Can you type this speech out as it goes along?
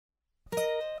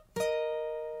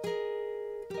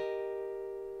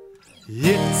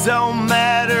It don't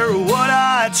matter what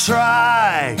I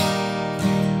try,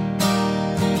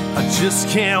 I just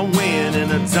can't win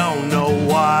and I don't know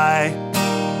why.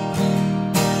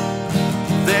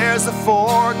 There's a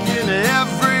fork in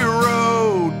every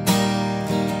road,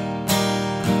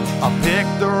 I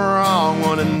pick the wrong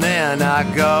one and then I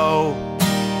go.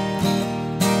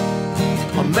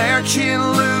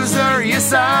 American loser,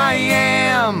 yes I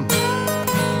am,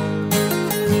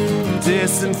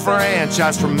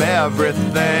 disenfranchised from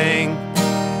everything.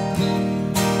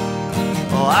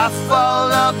 Well, I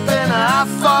fall up and I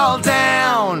fall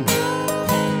down,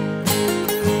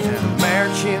 an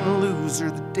American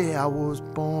loser the day I was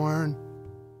born.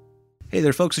 Hey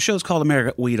there, folks. The show's called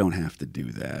America. We don't have to do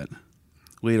that.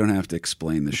 We don't have to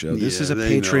explain the show. This is a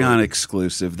Patreon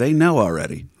exclusive. They know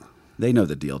already. They know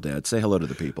the deal, Dad. Say hello to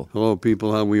the people. Hello,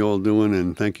 people. How we all doing?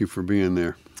 And thank you for being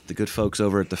there. The good folks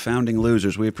over at the Founding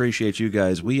Losers. We appreciate you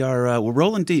guys. We're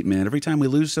rolling deep, man. Every time we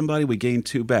lose somebody, we gain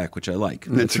two back, which I like.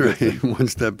 That's right. One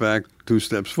step back, two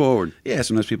steps forward. Yeah,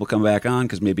 sometimes people come back on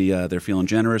because maybe they're feeling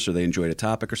generous or they enjoyed a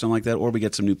topic or something like that, or we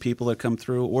get some new people that come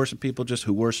through, or some people just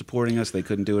who were supporting us, they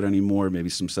couldn't do it anymore. Maybe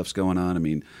some stuff's going on. I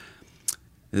mean,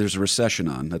 there's a recession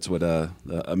on. That's what a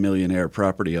millionaire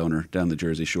property owner down the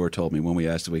Jersey Shore told me when we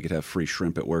asked if we could have free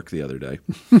shrimp at work the other day.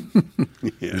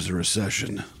 Yeah. There's a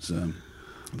recession. So,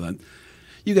 but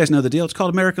you guys know the deal. It's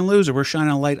called American Loser. We're shining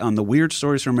a light on the weird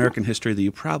stories from American history that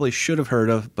you probably should have heard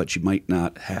of, but you might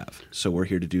not have. So we're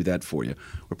here to do that for you.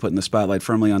 We're putting the spotlight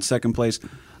firmly on second place.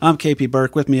 I'm KP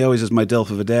Burke. With me always is my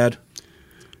Dilf of a dad.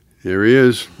 Here he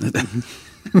is.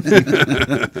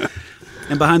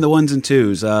 And behind the ones and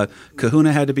twos,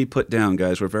 Kahuna had to be put down,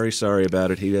 guys. We're very sorry about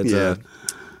it. He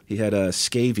had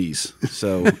scabies,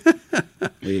 so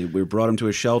we brought him to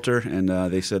a shelter, and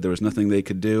they said there was nothing they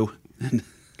could do.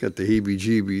 Got the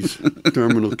heebie-jeebies.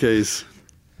 Terminal case.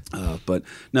 But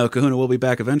no, Kahuna will be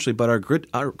back eventually. But our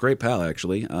great pal,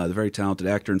 actually, the very talented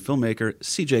actor and filmmaker,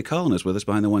 CJ Cullen, is with us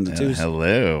behind the ones and twos.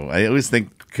 Hello. I always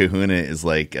think Kahuna is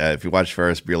like, if you watch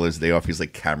Ferris Bueller's Day Off, he's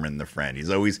like Cameron the friend. He's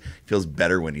always feels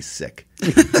better when he's sick.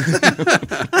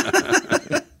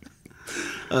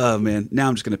 Oh, man. Now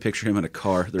I'm just going to picture him in a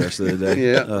car the rest of the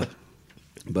day. Yeah.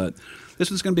 But this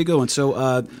one's going to be a good one.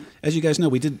 So, as you guys know,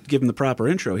 we did give him the proper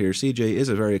intro here. CJ is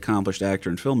a very accomplished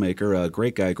actor and filmmaker, a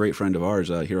great guy, great friend of ours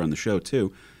here on the show,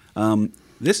 too.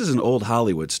 This is an old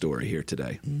Hollywood story here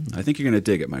today. I think you're going to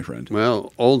dig it, my friend.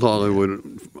 Well, old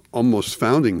Hollywood, almost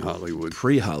founding Hollywood.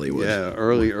 Pre-Hollywood. Yeah,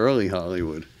 early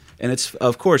Hollywood. And it's,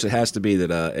 of course, it has to be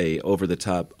that a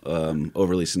over-the-top,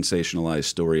 overly sensationalized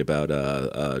story about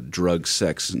drugs,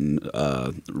 sex, and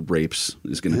rapes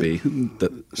is going to be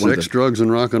sex, drugs,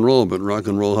 and rock and roll. But rock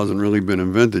and roll hasn't really been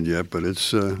invented yet. But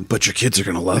it's. But your kids are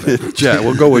going to love it. Yeah,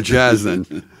 we'll go with jazz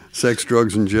then. Sex,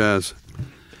 drugs, and jazz.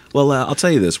 Well, I'll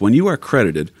tell you this: when you are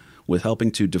credited with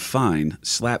helping to define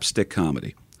slapstick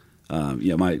comedy.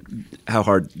 How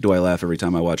hard do I laugh every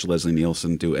time I watch Leslie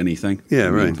Nielsen do anything? Yeah,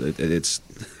 right. It's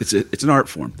an art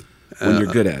form when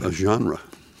you're good at it. A genre.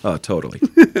 Oh, totally.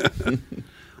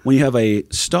 When you have a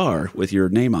star with your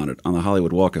name on it on the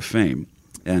Hollywood Walk of Fame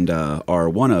and are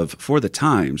one of, for the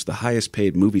times, the highest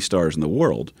paid movie stars in the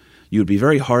world, you would be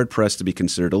very hard pressed to be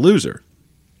considered a loser.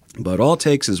 But all it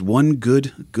takes is one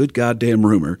good goddamn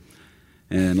rumor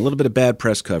and a little bit of bad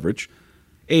press coverage,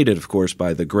 aided, of course,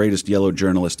 by the greatest yellow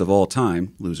journalist of all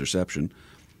time, Loserception.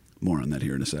 More on that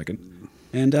here in a second.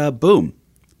 And boom,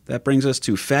 that brings us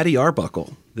to Fatty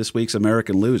Arbuckle, this week's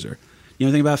American Loser. You know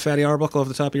anything about Fatty Arbuckle off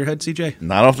the top of your head, CJ?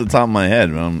 Not off the top of my head,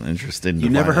 but I'm interested in. You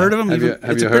never heard of him?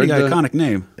 It's a pretty iconic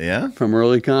name. Yeah? From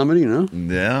early comedy, no?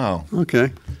 No.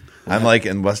 Okay. I'm like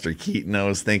in Buster Keaton, I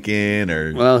was thinking,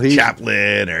 or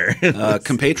Chaplin, or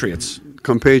Compatriots.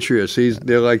 Compatriots.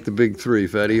 They're like the big three,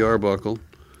 Fatty Arbuckle.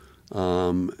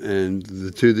 And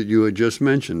the two that you had just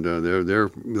mentioned, they're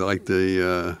like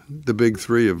the big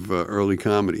three of early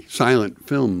comedy, silent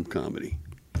film comedy.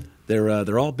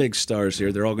 They're all big stars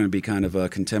here. They're all going to be kind of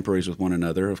contemporaries with one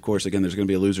another. Of course, again, there's going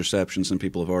to be a Loserception. Some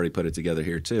people have already put it together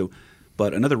here too.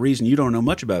 But another reason you don't know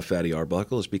much about Fatty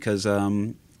Arbuckle is because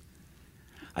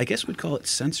I guess we'd call it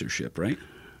censorship, right?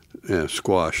 Yeah,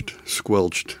 squashed,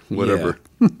 squelched, whatever.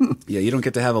 Yeah, you don't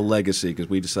get to have a legacy because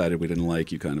we decided we didn't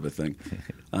like you, kind of a thing.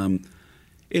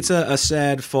 It's a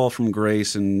sad fall from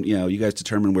grace, and you guys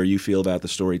determine where you feel about the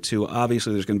story too.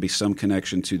 Obviously, there's going to be some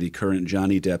connection to the current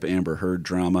Johnny Depp Amber Heard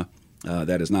drama.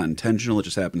 That is not intentional; it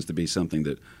just happens to be something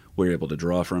that we're able to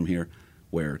draw from here,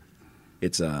 where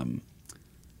it's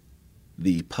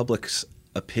the public's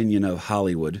opinion of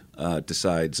Hollywood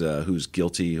decides who's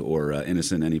guilty or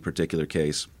innocent in any particular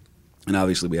case. And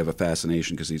obviously we have a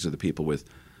fascination because these are the people with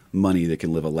money that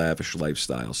can live a lavish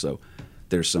lifestyle. So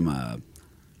There's some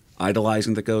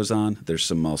idolizing that goes on.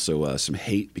 There's also some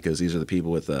hate because these are the people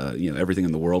with everything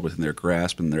in the world within their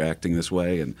grasp, and they're acting this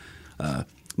way. And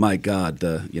my God,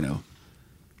 the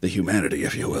humanity,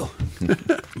 if you will.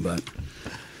 But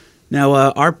now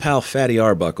our pal Fatty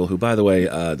Arbuckle, who, by the way,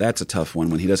 that's a tough one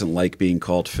when he doesn't like being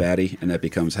called Fatty, and that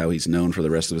becomes how he's known for the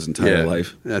rest of his entire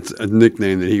life. That's a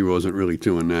nickname that he wasn't really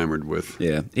too enamored with.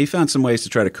 Yeah, he found some ways to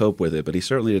try to cope with it, but he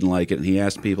certainly didn't like it. And he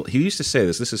asked people. He used to say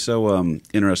this. This is so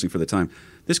interesting for the time.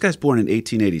 This guy's born in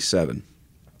 1887,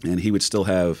 and he would still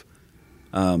have.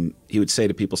 He would say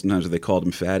to people sometimes if they called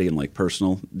him Fatty in like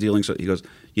personal dealings. So he goes,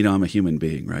 I'm a human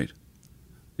being, right?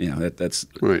 That's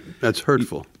right. That's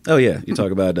hurtful. Oh yeah, you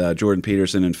talk about Jordan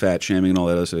Peterson and fat shaming and all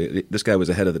that other stuff. This guy was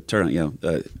ahead of the turn,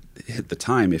 hit the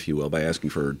time, if you will, by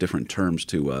asking for different terms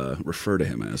to refer to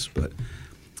him as. But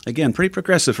again, pretty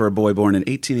progressive for a boy born in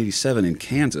 1887 in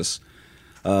Kansas.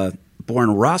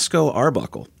 Born Roscoe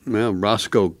Arbuckle. Well,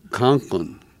 Roscoe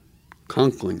Conkling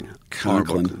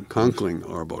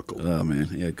Arbuckle. Oh man,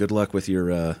 yeah. Good luck with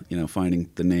your, finding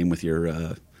the name with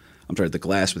your. The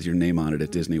glass with your name on it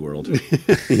at Disney World. Yeah.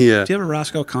 Do you have a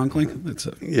Roscoe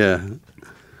Conkling? Yeah.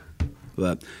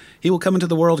 But he will come into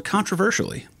the world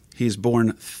controversially. He's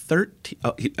born 13.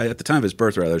 At the time of his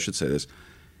birth, rather, I should say this.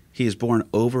 He is born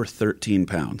over 13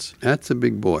 pounds. That's a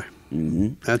big boy.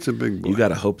 Mm-hmm. That's a big boy. You got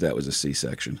to hope that was a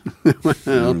C-section. You know what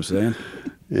I'm saying?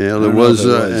 Yeah, there was,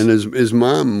 and his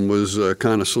mom was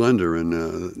kind of slender,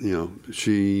 and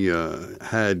she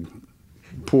had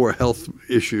poor health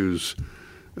issues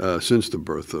since the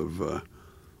birth of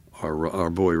our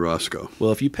boy Roscoe.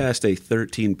 Well, if you passed a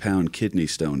 13-pound kidney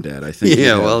stone, Dad, I think.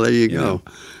 Yeah, well, there you go.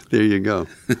 There you go.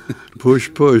 Push.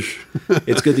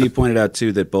 It's good that you pointed out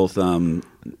too that both.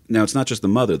 Now it's not just the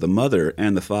mother. The mother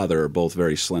and the father are both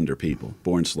very slender people,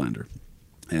 born slender,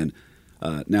 and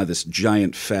now this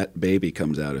giant fat baby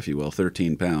comes out, if you will,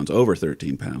 13 pounds, over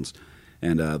 13 pounds,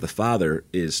 and the father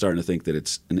is starting to think that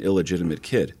it's an illegitimate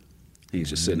kid. He's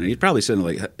just sitting there. He's probably sitting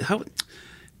there like, how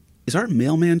is our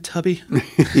mailman Tubby?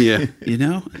 Yeah.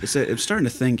 I'm starting to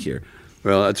think here.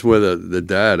 Well, that's where the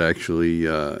dad actually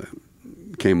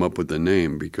came up with the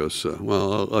name because,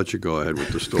 I'll let you go ahead with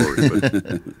the story.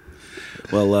 But.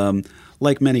 Well,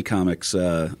 like many comics,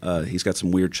 he's got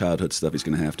some weird childhood stuff he's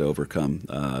going to have to overcome,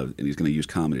 and he's going to use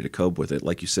comedy to cope with it.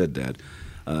 Like you said, Dad,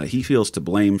 he feels to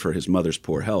blame for his mother's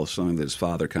poor health, something that his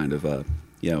father kind of,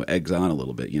 eggs on a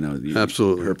little bit.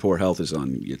 Absolutely. Her poor health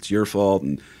it's your fault,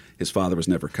 and his father was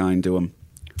never kind to him.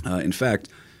 In fact,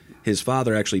 his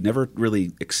father actually never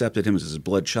really accepted him as his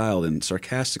blood child and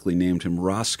sarcastically named him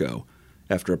Roscoe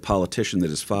after a politician that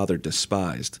his father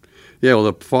despised. Yeah, well,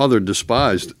 the father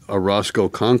despised a Roscoe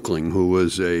Conkling, who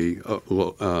was a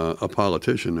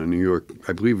politician in New York.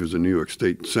 I believe he was a New York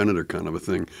State senator kind of a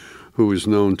thing, who was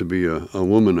known to be a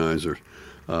womanizer.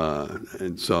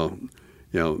 And so,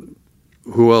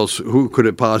 who else? Who could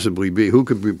it possibly be? Who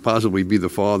could possibly be the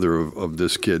father of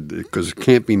this kid? Because it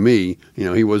can't be me.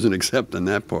 He wasn't accepting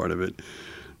that part of it.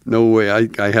 No way.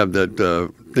 I have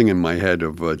that thing in my head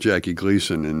of Jackie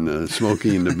Gleason and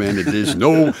Smokey and the Bandit.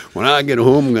 No, when I get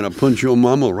home, I'm going to punch your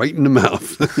mama right in the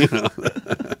mouth.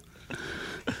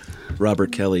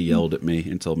 Robert Kelly yelled at me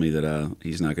and told me that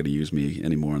he's not going to use me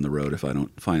anymore on the road if I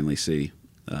don't finally see.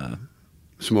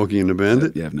 Smokey and the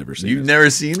Bandit? Yeah, I've never seen it. You've never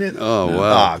seen it? Oh, no.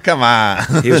 Wow. Oh, come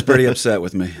on. He was pretty upset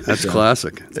with me. That's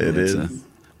classic. It is.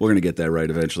 We're going to get that right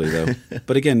eventually, though.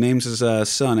 But again, names his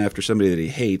son after somebody that he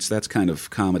hates. That's kind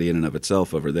of comedy in and of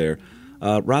itself over there.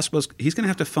 Roscoe's, he's going to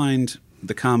have to find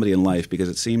the comedy in life because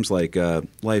it seems like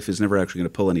life is never actually going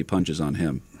to pull any punches on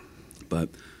him. But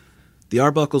the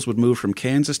Arbuckles would move from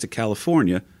Kansas to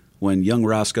California when young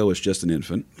Roscoe was just an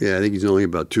infant. Yeah, I think he's only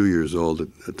about 2 years old at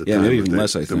the time. Yeah, maybe even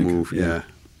less, I think. Move, yeah.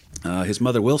 His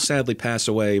mother will sadly pass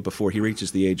away before he reaches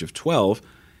the age of 12,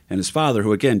 and his father,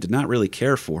 who again did not really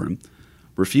care for him,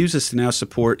 refuses to now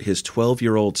support his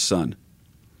 12-year-old son.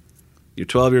 You're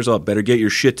 12 years old. Better get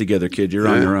your shit together, kid. You're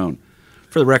on your own.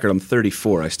 For the record, I'm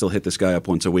 34. I still hit this guy up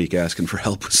once a week asking for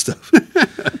help with stuff.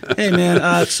 Hey,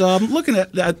 man, so I'm looking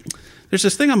at that. There's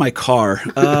this thing on my car.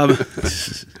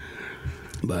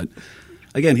 But,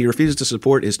 again, he refuses to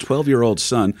support his 12-year-old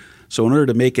son. So in order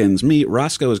to make ends meet,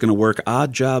 Roscoe is going to work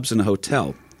odd jobs in a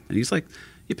hotel. And he's like,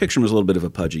 you picture him as a little bit of a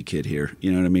pudgy kid here.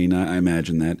 You know what I mean? I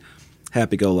imagine that.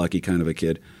 Happy-go-lucky kind of a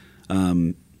kid.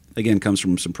 Again, comes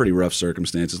from some pretty rough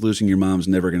circumstances. Losing your mom's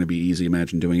never going to be easy.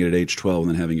 Imagine doing it at age 12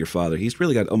 and then having your father. He's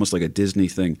really got almost like a Disney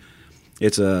thing.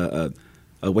 It's a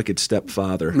wicked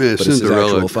stepfather, but it's his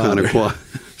actual father.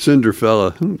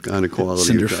 Cinderella kind of quality.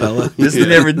 Cinderella? Disney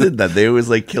never did that. They always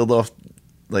killed off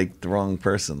the wrong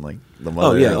person, like the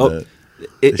mother. Oh, yeah.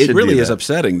 It should really do is that.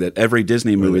 upsetting that every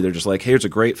Disney movie, they're just like, here's a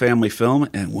great family film,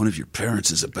 and one of your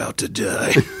parents is about to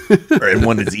die. And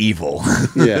one is evil.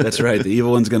 Yeah, That's right. The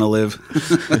evil one's going to live.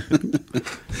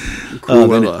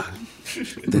 Cruella.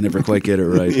 They never quite get it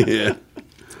right. Yeah.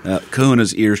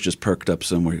 Kahuna's ears just perked up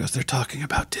somewhere. He goes, they're talking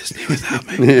about Disney without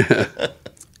me.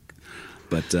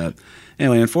 But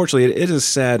anyway, unfortunately, it is a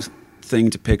sad thing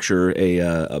to picture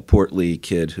a portly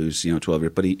kid who's 12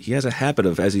 years, but he has a habit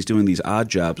of, as he's doing these odd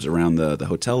jobs around the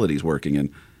hotel that he's working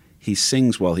in, he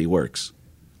sings while he works.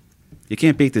 You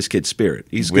can't beat this kid's spirit.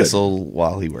 He's Whistle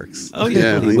while he works. good. Oh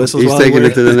Yeah, he whistles he's while he taking it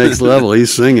works. to the next level.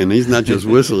 He's singing. He's not just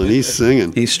whistling. He's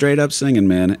singing. He's straight up singing,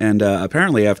 man. And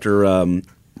apparently, after a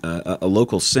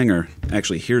local singer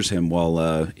actually hears him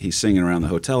while he's singing around the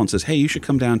hotel and says, "Hey, you should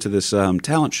come down to this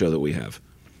talent show that we have."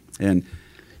 And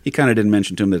he kind of didn't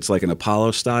mention to him that it's like an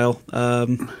Apollo style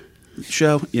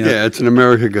show. Yeah, it's an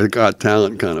America Got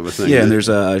Talent kind of a thing. Yeah, and there's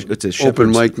it's a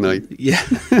open shepherd's- mic night. Yeah.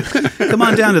 Come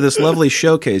on down to this lovely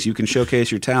showcase. You can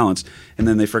showcase your talents. And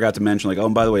then they forgot to mention, like, oh,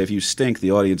 and by the way, if you stink,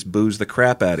 the audience boos the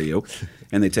crap out of you.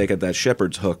 And they take out that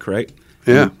shepherd's hook, right?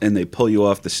 Yeah. And they pull you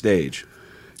off the stage.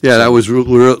 Yeah, that was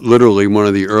literally one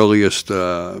of the earliest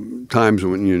times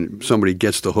when somebody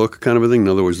gets the hook kind of a thing. In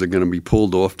other words, they're going to be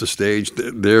pulled off the stage.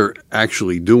 They're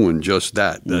actually doing just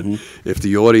that. That if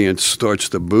the audience starts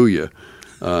to boo you,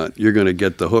 you're going to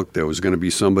get the hook. There was going to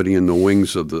be somebody in the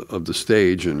wings of the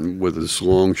stage and with this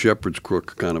long shepherd's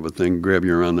crook kind of a thing, grab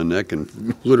you around the neck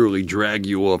and literally drag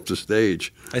you off the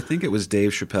stage. I think it was Dave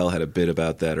Chappelle had a bit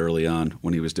about that early on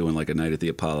when he was doing like a Night at the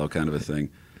Apollo kind of a thing.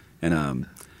 And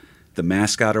the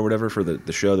mascot or whatever for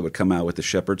the show that would come out with the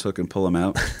shepherd's hook and pull him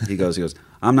out, he goes,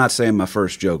 I'm not saying my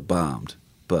first joke bombed,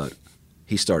 but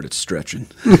he started stretching.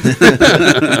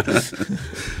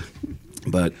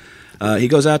 But he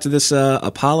goes out to this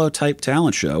Apollo-type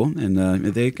talent show, and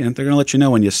they're going to let you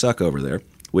know when you suck over there,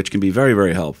 which can be very,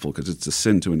 very helpful because it's a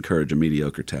sin to encourage a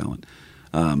mediocre talent.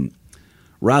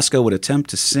 Roscoe would attempt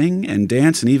to sing and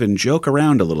dance and even joke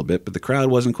around a little bit, but the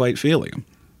crowd wasn't quite feeling him.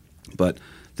 But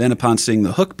then upon seeing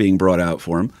the hook being brought out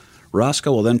for him,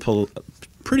 Roscoe will then pull a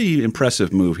pretty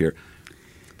impressive move here.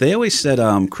 They always said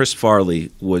Chris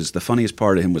Farley was the funniest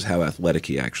part of him was how athletic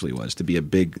he actually was, to be a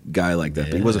big guy like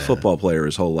that. But he was a football player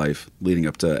his whole life leading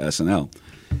up to SNL.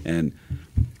 And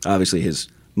obviously his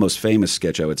most famous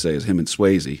sketch, I would say, is him and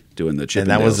Swayze doing the Chip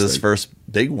And that was Dale his thing.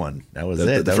 first big one. That was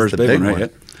The it. That first was the big big one, right? Yeah.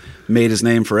 Made his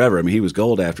name forever. I mean, he was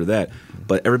gold after that.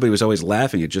 But everybody was always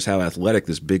laughing at just how athletic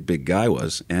this big guy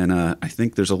was. And I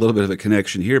think there's a little bit of a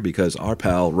connection here because our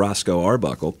pal Roscoe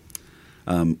Arbuckle,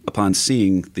 upon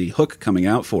seeing the hook coming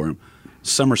out for him,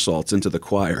 somersaults into the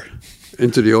choir.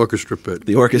 Into the orchestra pit.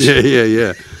 The orchestra.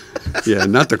 Yeah. Yeah,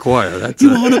 not the choir. That's You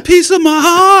want a piece of my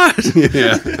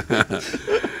heart?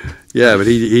 Yeah, but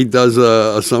he does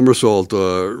a somersault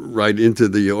right into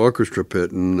the orchestra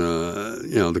pit, and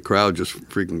the crowd just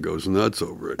freaking goes nuts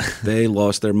over it. They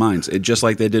lost their minds, just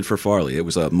like they did for Farley. It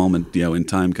was a moment, in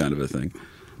time kind of a thing.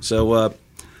 So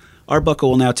Arbuckle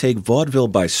will now take vaudeville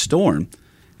by storm,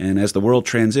 and as the world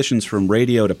transitions from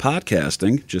radio to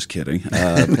podcasting, just kidding,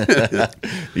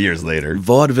 Years later.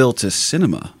 vaudeville to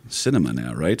cinema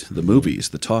now, right? The movies,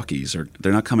 the talkies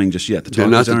they're not coming just yet. The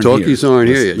talkies Aren't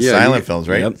here yet. Yeah, Silent films,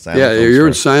 right? Yep. Silent Yeah, films you're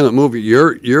in first. silent movie.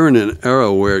 You're in an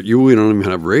era where we don't even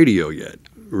have radio yet.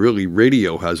 Really,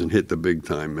 radio hasn't hit the big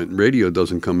time, and radio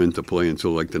doesn't come into play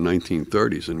until like the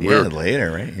 1930s. And Yeah,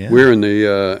 later, right? Yeah. we're in the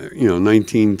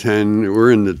 1910.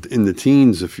 We're in the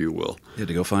teens, if you will. You had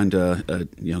to go find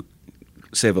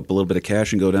save up a little bit of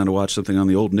cash and go down to watch something on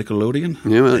the old Nickelodeon.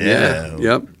 Yeah.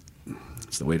 Yep.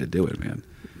 That's the way to do it, man.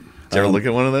 Did you ever look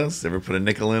at one of those? Ever put a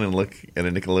nickel in and look at a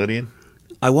Nickelodeon?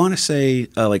 I want to say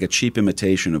like a cheap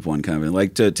imitation of one kind of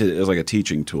like it was like a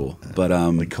teaching tool, but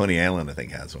Like Coney Island, I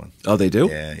think, has one. oh, they do.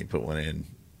 Yeah, you put one in,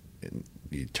 and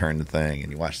you turn the thing,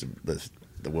 and you watch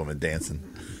the woman dancing.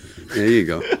 There you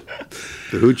go.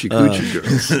 The Hoochie Coochie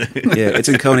Girls. Yeah, it's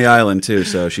in Coney Island too,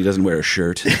 so she doesn't wear a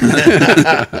shirt.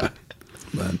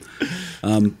 But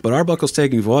Arbuckle's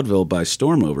taking vaudeville by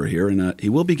storm over here, and he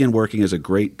will begin working as a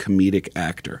great comedic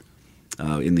actor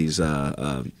in these.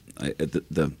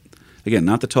 Again,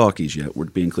 not the talkies yet. We're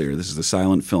being clear. This is the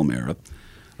silent film era,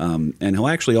 and he'll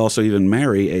actually also even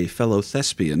marry a fellow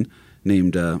thespian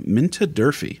named Minta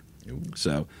Durfee.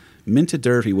 So Minta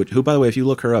Durfee, who, by the way, if you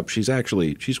look her up, she's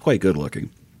quite good looking.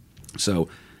 So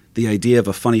the idea of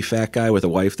a funny fat guy with a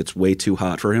wife that's way too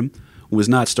hot for him was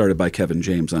not started by Kevin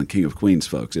James on King of Queens,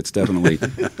 folks. It's definitely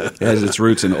it has its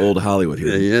roots in old Hollywood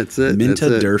here. Yeah, that's it. Minta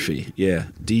That's it. Durfee. Yeah,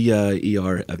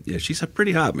 D-E-R. Yeah, she's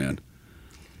pretty hot, man.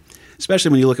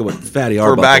 Especially when you look at what Fatty For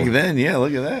Arbuckle. back then, yeah,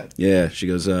 look at that. Yeah, she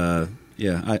goes,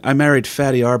 Yeah, I married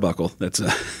Fatty Arbuckle. That's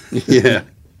Yeah.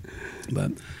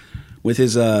 But with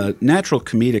his natural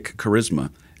comedic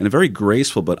charisma and a very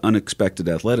graceful but unexpected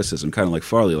athleticism, kind of like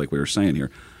Farley, like we were saying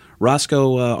here,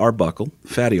 Roscoe Arbuckle,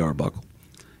 Fatty Arbuckle,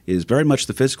 is very much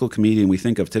the physical comedian we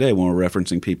think of today when we're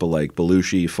referencing people like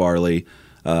Belushi, Farley,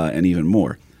 and even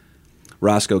more.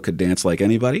 Roscoe could dance like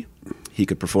anybody. He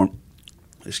could perform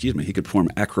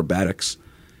acrobatics.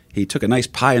 He took a nice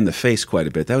pie in the face quite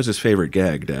a bit. That was his favorite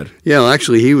gag, Dad. Yeah, well,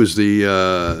 actually, he was the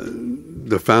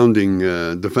founding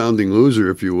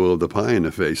loser, if you will, of the pie in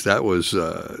the face. That was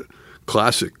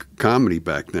classic comedy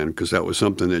back then, because that was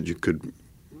something that you could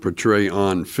portray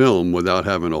on film without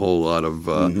having a whole lot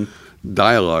of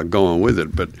dialogue going with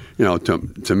it. But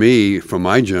to me, from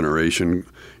my generation,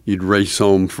 you'd race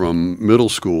home from middle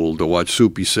school to watch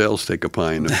Soupy Sales take a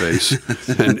pie in the face,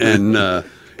 and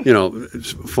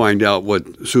find out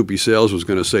what Soupy Sales was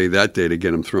going to say that day to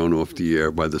get him thrown off the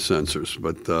air by the censors.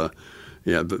 But the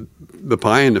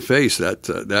pie in the face,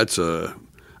 that's a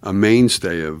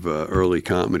mainstay of early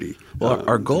comedy. Well,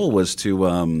 our goal was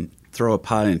to throw a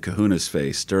pie in Kahuna's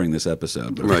face during this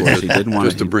episode. But of right, course, he didn't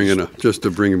want to bring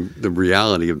the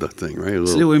reality of the thing, right?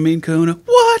 See what I mean, Kahuna?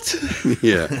 What?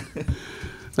 Yeah.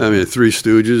 I mean, Three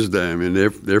Stooges.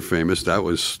 They're famous. That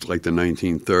was like the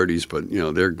 1930s, but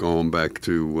they're going back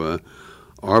to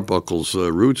Arbuckle's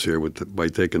roots here by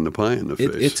taking the pie in the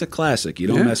face. It's a classic. You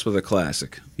don't mess with a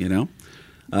classic. Now,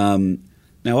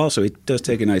 also, it does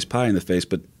take a nice pie in the face,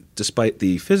 but despite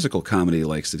the physical comedy he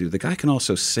likes to do, the guy can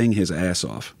also sing his ass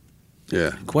off.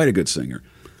 Yeah, quite a good singer.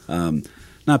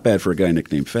 Not bad for a guy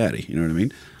nicknamed Fatty. You know what I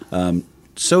mean?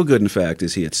 So good, in fact,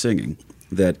 is he at singing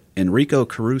that Enrico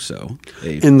Caruso.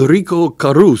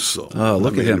 Oh,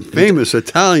 look at him! Famous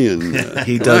Italian.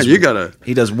 He does.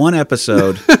 He does one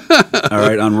episode, all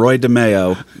right, on Roy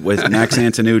DeMeo with Max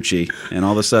Antonucci, and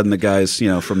all of a sudden the guy's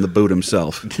from the boot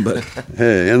himself. But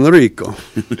hey, Enrico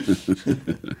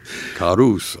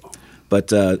Caruso.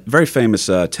 But very famous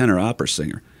tenor opera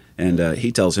singer. And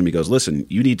he tells him, he goes, listen,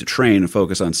 you need to train and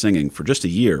focus on singing for just a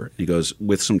year. He goes,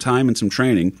 with some time and some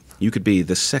training, you could be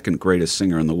the second greatest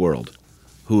singer in the world.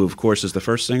 Who, of course, is the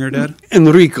first singer, Dad?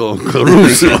 Enrico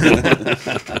Caruso.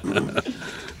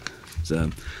 So,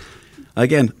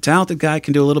 again, talented guy,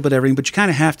 can do a little bit of everything, but you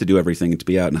kind of have to do everything to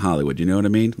be out in Hollywood. You know what I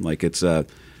mean? Like it's,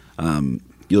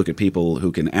 you look at people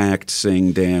who can act,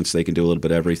 sing, dance, they can do a little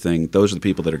bit of everything. Those are the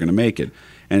people that are going to make it.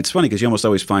 And it's funny because you almost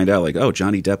always find out, like, oh,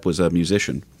 Johnny Depp was a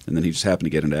musician, and then he just happened to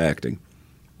get into acting.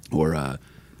 Or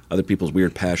other people's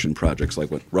weird passion projects,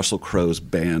 like what Russell Crowe's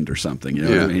band or something. You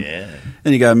know what I mean? Yeah.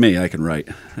 Then you got me. I can write.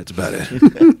 That's about it.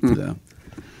 So,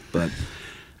 but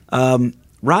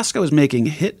Roscoe is making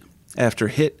hit after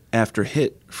hit after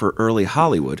hit for early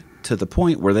Hollywood to the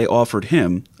point where they offered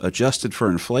him, adjusted for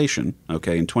inflation,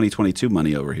 okay, in 2022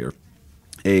 money over here,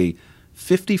 a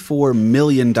 $54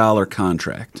 million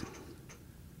contract.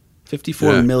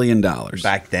 $54 million.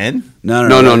 Back then?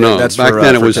 No. That's back for,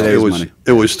 then for today's money.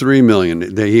 it was $3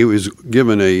 million. He was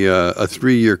given a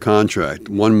 3-year contract,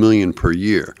 $1 million per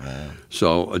year. Wow.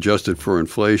 So adjusted for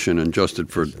inflation and adjusted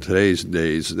for today's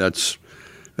days, that's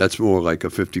more like a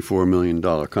 $54 million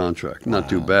contract. Not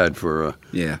too bad for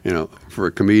for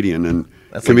a comedian. And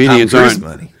that's comedians like Tom Cruise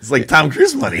money. It's like Tom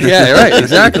Cruise money. Yeah, right,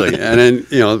 exactly. And then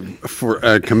for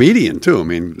a comedian too. I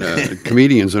mean,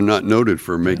 comedians are not noted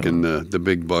for making the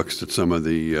big bucks that some of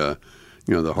the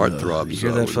the heartthrobs. You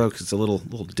hear that, folks? It's a little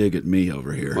dig at me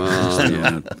over here.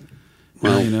 Well,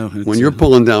 when you're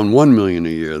pulling down $1 million a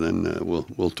year, then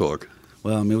we'll talk.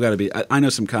 Well, I mean, we got to be. I know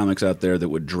some comics out there that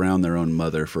would drown their own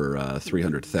mother for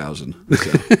 $300,000.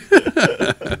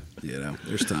 So,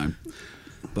 there's time.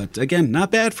 But again,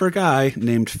 not bad for a guy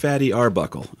named Fatty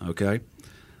Arbuckle. Okay,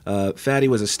 Fatty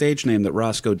was a stage name that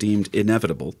Roscoe deemed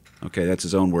inevitable. Okay, that's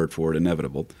his own word for it,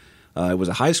 inevitable. It was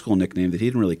a high school nickname that he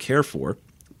didn't really care for,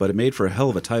 but it made for a hell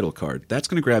of a title card. That's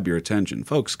going to grab your attention,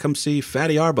 folks. Come see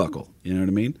Fatty Arbuckle. You know what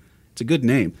I mean? It's a good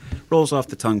name. Rolls off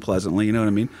the tongue pleasantly, you know what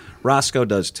I mean? Roscoe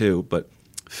does too, but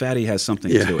Fatty has something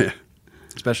to it.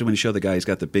 Especially when you show the guy, he's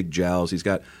got the big jowls. He's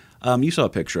got, you saw a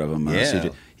picture of him,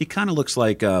 CJ. He kind of looks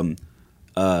like if...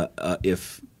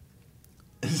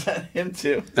 Is that him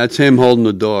too? That's him holding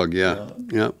the dog, yeah.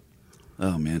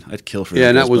 Oh, man, I'd kill for that. Yeah,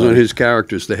 and that was one of his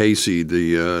characters, the hayseed,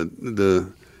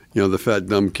 the fat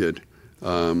dumb kid.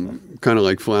 Kind of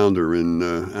like Flounder in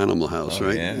Animal House,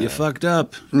 right? Yeah. You fucked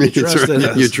up. You trusted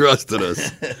us. You trusted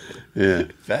us. Yeah.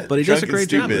 But he does a great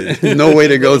job. No way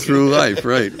to go through life,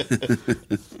 right?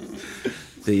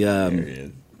 He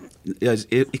kind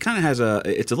of has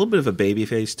it's a little bit of a baby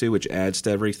face too, which adds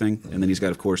to everything. And then he's got,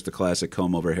 of course, the classic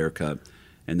comb over haircut.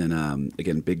 And then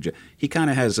again, he kind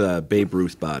of has a Babe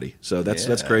Ruth body. So that's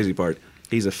the crazy part.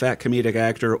 he's a fat comedic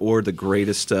actor or the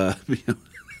greatest. Or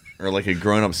like a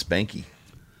grown-up Spanky.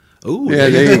 Ooh, Yeah,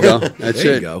 there you go. That's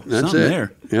there it. you go. That's Something it.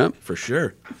 there. Yep. For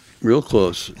sure. Real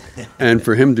close. And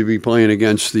for him to be playing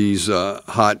against these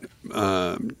hot,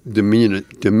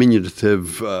 diminutive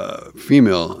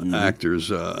female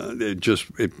actors,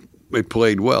 it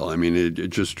played well. I mean,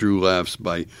 it just drew laughs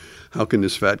by how can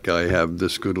this fat guy have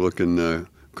this good-looking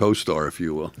co-star, if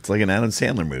you will. It's like an Adam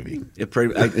Sandler movie.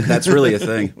 That's really a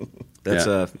thing. That's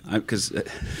Yeah. because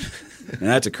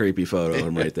that's a creepy photo of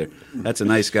him right there. That's a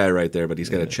nice guy right there, but he's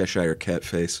got a Cheshire cat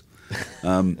face.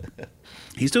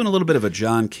 He's doing a little bit of a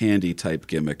John Candy type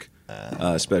gimmick,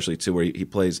 especially too, where he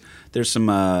plays. There's some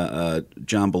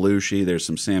John Belushi, there's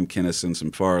some Sam Kinison,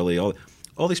 some Farley.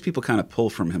 All these people kind of pull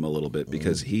from him a little bit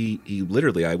because he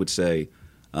literally, I would say,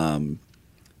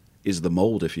 is the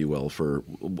mold, if you will, for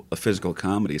a physical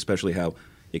comedy, especially how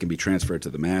it can be transferred to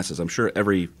the masses. I'm sure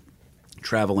every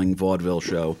traveling vaudeville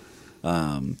show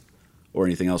or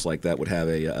anything else like that would have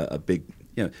a big,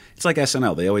 it's like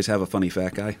SNL. They always have a funny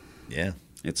fat guy. Yeah.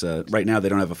 It's right now they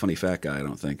don't have a funny fat guy, I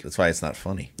don't think. That's why it's not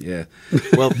funny. Yeah.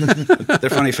 Well, their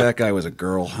funny fat guy was a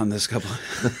girl on this couple.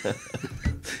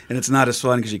 And it's not as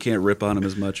fun because you can't rip on him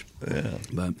as much. Yeah.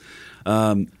 But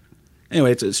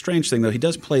anyway, it's a strange thing, though. He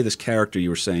does play this character you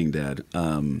were saying, Dad,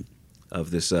 of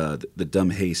this the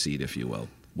dumb hayseed, if you will,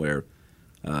 where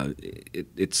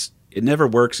it never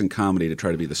works in comedy to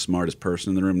try to be the smartest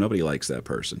person in the room. Nobody likes that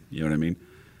person. You know what I mean?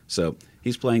 So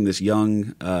he's playing this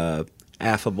young,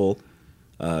 affable,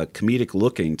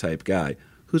 comedic-looking type guy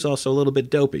who's also a little bit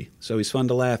dopey. So he's fun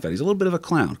to laugh at. He's a little bit of a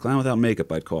clown without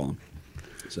makeup, I'd call him.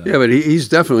 So. Yeah, but he's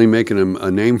definitely making a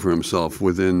name for himself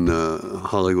within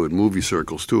Hollywood movie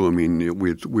circles too. I mean,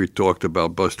 we talked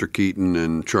about Buster Keaton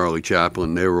and Charlie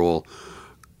Chaplin. They were all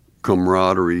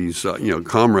comrades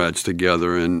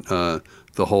together, and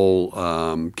the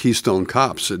whole Keystone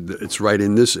Cops. It's right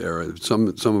in this era. Some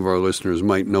of our listeners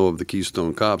might know of the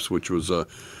Keystone Cops, which was a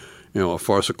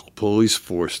farcical police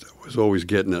force that was always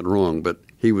getting it wrong. But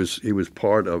he was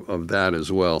part of that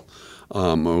as well.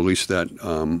 Or at least that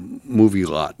movie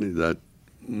lot, that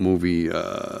movie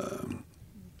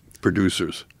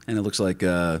producers. And it looks like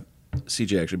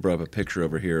CJ actually brought up a picture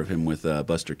over here of him with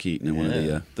Buster Keaton in one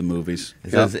of the movies.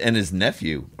 And his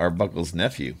nephew, Arbuckle's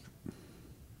nephew,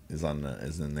 is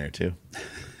in there too.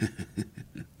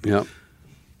 Yep.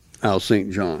 Al St.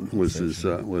 John was his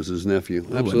nephew.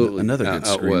 Ooh, absolutely, another good out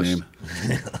screen west.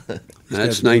 name.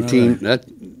 That's 19.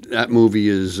 That movie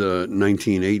is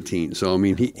 1918. So I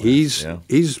mean, he's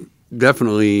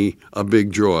definitely a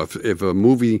big draw. If a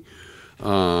movie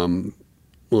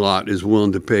lot is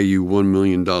willing to pay you $1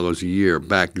 million a year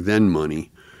back then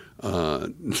money,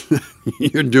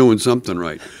 you're doing something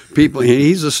right.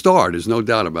 He's a star. There's no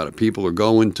doubt about it. People are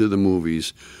going to the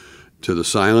movies, to the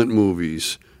silent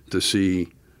movies, to see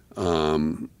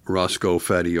Roscoe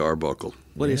Fatty Arbuckle.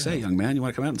 What do you say, young man? You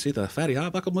want to come out and see the Fatty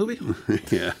Arbuckle movie?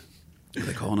 Yeah. Are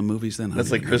they calling them movies then?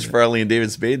 That's like Chris Farley and David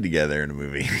Spade together in a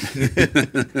movie.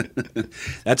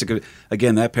 That's a good.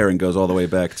 Again, that pairing goes all the way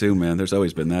back too, man. There's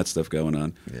always been that stuff going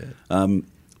on. Yeah.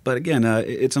 But again,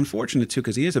 it's unfortunate too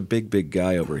because he is a big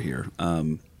guy over here,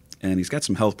 and he's got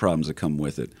some health problems that come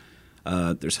with it.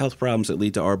 There's health problems that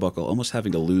lead to Arbuckle almost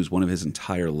having to lose one of his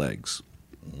entire legs.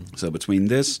 So between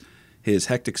this, his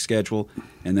hectic schedule,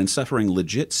 and then suffering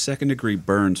legit second-degree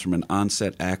burns from an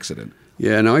onset accident.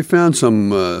 Yeah, now I found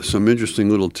some interesting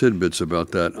little tidbits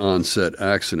about that onset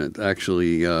accident,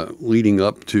 actually leading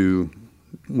up to,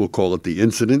 we'll call it the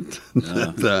incident. He's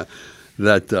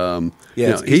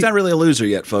not really a loser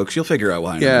yet, folks. You'll figure out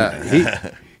why.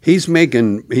 Yeah, he's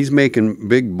making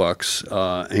big bucks,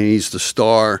 and he's the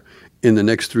star in the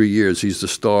next 3 years. He's the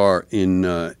star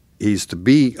in. He's to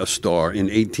be a star in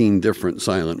 18 different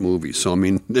silent movies. So I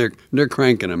mean, they're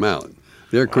cranking him out.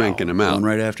 They're cranking him out one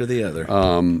right after the other.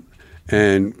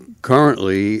 And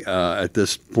currently, at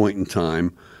this point in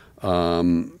time,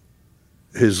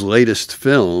 his latest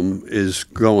film is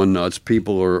going nuts.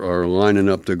 People are lining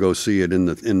up to go see it in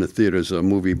the theaters. A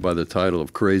movie by the title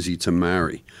of Crazy to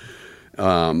Marry.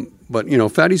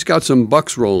 But Fatty's got some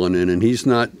bucks rolling in, and he's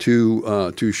not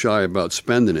too shy about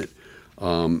spending it.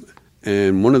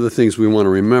 And one of the things we want to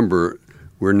remember,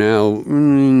 we're now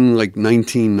like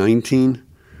 1919,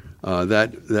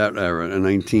 that era, the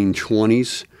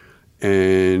 1920s,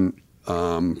 and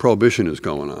Prohibition is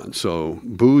going on. So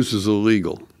booze is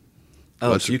illegal.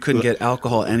 Oh, so you couldn't get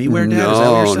alcohol anywhere, Dad? Is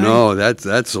that what you're saying? No,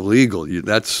 that's illegal.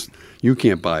 You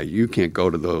can't go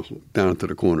down to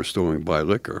the corner store and buy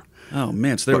liquor. Oh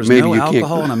man, so there But was maybe no you can't-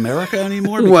 alcohol in America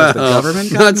anymore because Well, the government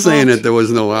got not saying involved? that there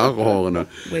was no alcohol in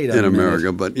Wait a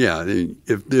America, minute. but yeah,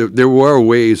 if there were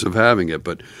ways of having it.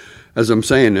 But as I'm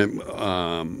saying,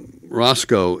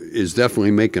 Roscoe is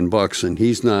definitely making bucks, and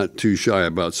he's not too shy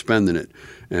about spending it.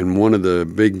 And one of the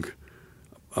big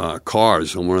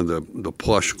cars, and one of the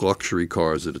plush luxury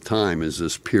cars at the time, is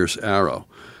this Pierce Arrow.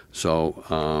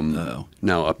 So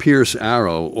now a Pierce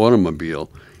Arrow automobile,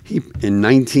 in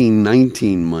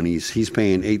 1919 monies, he's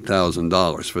paying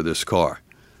 $8,000 for this car.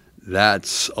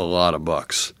 That's a lot of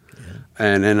bucks. Yeah.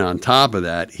 And then on top of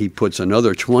that, he puts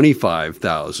another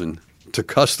 $25,000 to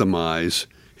customize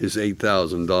his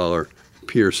 $8,000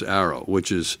 Pierce Arrow,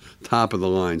 which is top of the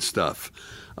line stuff.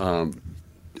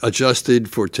 Adjusted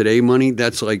for today money,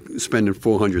 that's like spending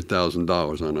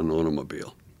 $400,000 on an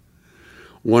automobile.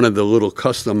 One of the little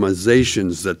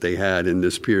customizations that they had in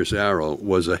this Pierce Arrow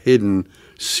was a hidden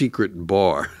secret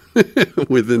bar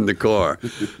within the car.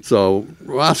 So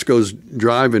Roscoe's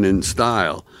driving in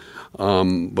style,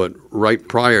 but right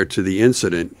prior to the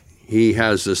incident, he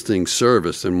has this thing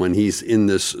serviced, and when he's in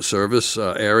this service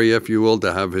area, if you will,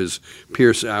 to have his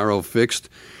Pierce Arrow fixed,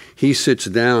 he sits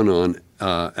down on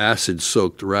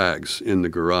acid-soaked rags in the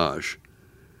garage,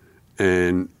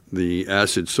 and the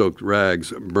acid-soaked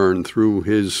rags burn through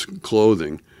his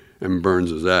clothing and burns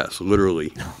his ass.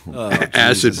 Literally,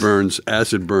 acid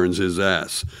burns his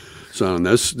ass. So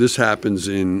this happens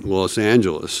in Los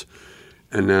Angeles,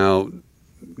 and now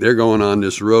they're going on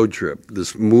this road trip.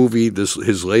 This movie,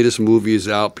 his latest movie is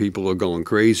out. People are going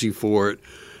crazy for it,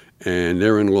 and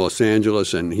they're in Los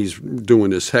Angeles, and he's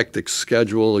doing this hectic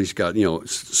schedule. He's got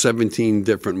 17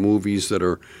 different movies that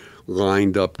are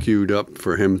lined up, queued up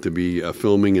for him to be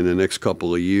filming in the next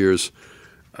couple of years.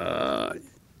 The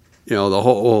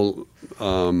whole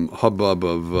hubbub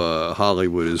of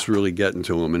Hollywood is really getting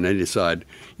to him, and they decide,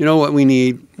 you know what we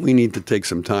need? We need to take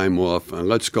some time off, and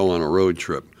let's go on a road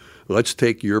trip. Let's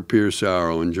take your Pierce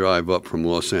Arrow and drive up from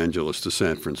Los Angeles to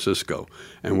San Francisco,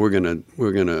 and we're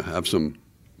gonna have some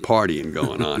partying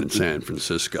going on in San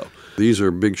Francisco. These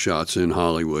are big shots in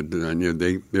Hollywood, and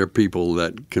they're people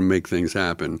that can make things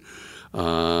happen.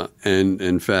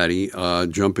 And Fatty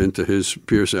jump into his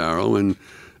Pierce Arrow, and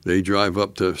they drive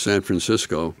up to San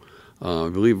Francisco. I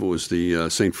believe it was the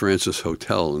St. Francis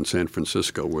Hotel in San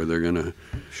Francisco, where they're going to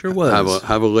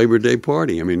have a Labor Day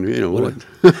party. I mean,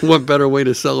 what better way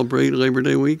to celebrate Labor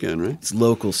Day weekend, right? It's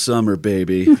local summer,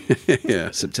 baby.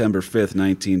 Yeah. September 5th,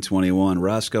 1921,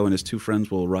 Roscoe and his two friends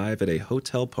will arrive at a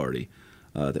hotel party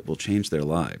that will change their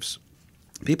lives.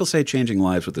 People say changing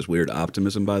lives with this weird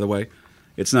optimism, by the way.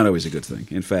 It's not always a good thing.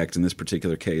 In fact, in this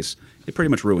particular case, it pretty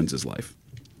much ruins his life.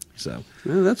 So,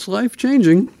 well, that's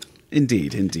life-changing.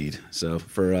 Indeed. So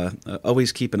for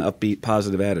always keep an upbeat,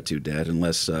 positive attitude, Dad,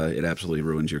 unless it absolutely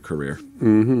ruins your career.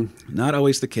 Mm-hmm. Not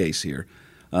always the case here.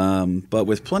 But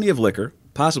with plenty of liquor,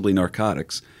 possibly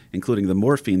narcotics, including the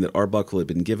morphine that Arbuckle had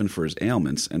been given for his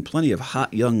ailments, and plenty of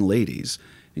hot young ladies,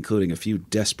 including a few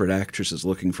desperate actresses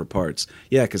looking for parts.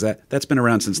 Yeah, because that's been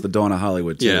around since the dawn of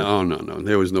Hollywood, too. Yeah, no.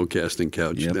 There was no casting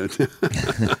couch. Yep.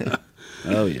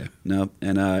 Oh, yeah. No,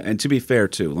 and to be fair,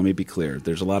 too, let me be clear.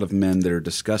 There's a lot of men that are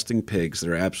disgusting pigs that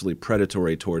are absolutely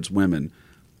predatory towards women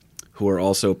who are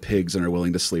also pigs and are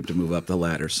willing to sleep to move up the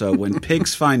ladder. So when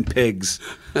pigs find pigs,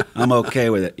 I'm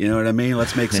okay with it. You know what I mean?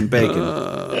 Let's make some bacon.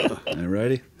 All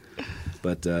righty?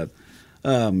 But,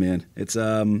 oh, man. It's,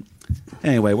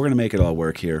 anyway, we're going to make it all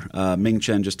work here. Ming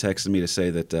Chen just texted me to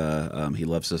say that he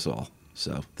loves us all.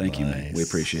 So thank you, Ming. We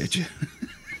appreciate you.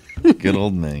 Good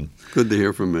old Ming. Good to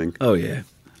hear from Ming. Oh, yeah.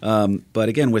 But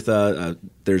again, with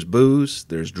there's booze,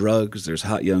 there's drugs, there's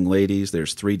hot young ladies,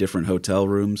 there's 3 different hotel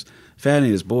rooms. Fatty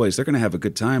and his boys, they're going to have a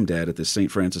good time, Dad, at this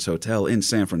St. Francis Hotel in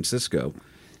San Francisco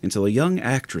until a young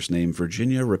actress named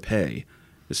Virginia Rappe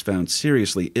is found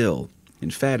seriously ill in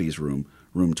Fatty's room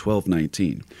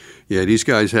 1219. Yeah, these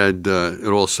guys had it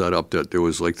all set up that there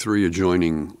was like 3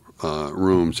 adjoining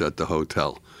rooms at the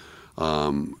hotel.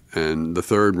 And the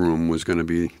third room was going to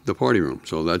be the party room.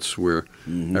 So that's where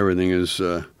everything is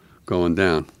going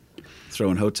down.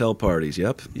 Throwing hotel parties.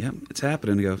 Yep, it's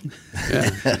happening. To go.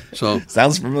 Yeah. So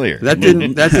sounds familiar. That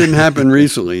didn't happen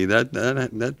recently. That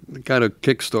got a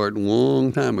kickstart a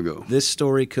long time ago. This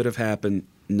story could have happened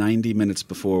 90 minutes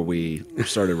before we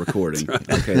started recording.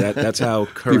 Right. Okay, that's how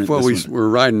current. Before we were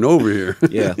riding over here.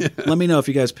 Yeah. Let me know if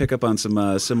you guys pick up on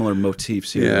some similar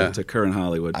motifs here to current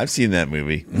Hollywood. I've seen that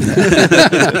movie.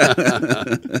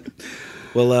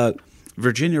 Well,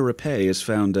 Virginia Rappe is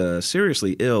found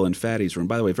seriously ill in Fatty's room.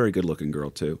 By the way, very good-looking girl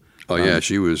too. Oh yeah,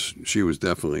 she was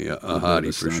definitely a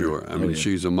hottie for sure. I mean,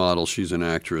 she's a model. She's an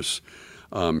actress.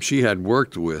 She had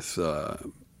worked with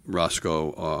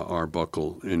Roscoe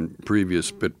Arbuckle in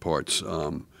previous bit parts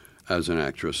as an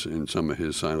actress in some of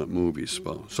his silent movies.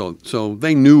 So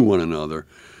they knew one another,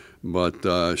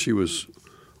 but she was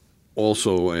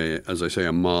also, as I say,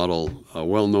 a model, a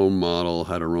well-known model,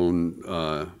 had her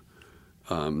own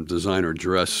designer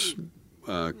dress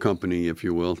company, if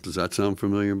you will. Does that sound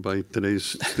familiar by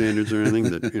today's standards or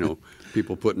anything? That,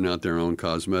 people putting out their own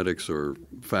cosmetics or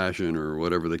fashion or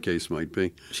whatever the case might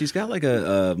be. She's got like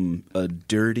a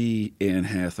dirty Anne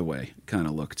Hathaway kind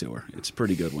of look to her. It's a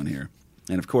pretty good one here.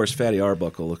 And, of course, Fatty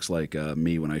Arbuckle looks like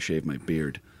me when I shave my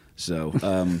beard. So,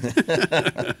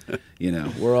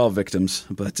 we're all victims.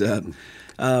 But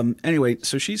anyway,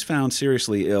 so she's found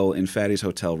seriously ill in Fatty's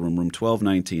hotel room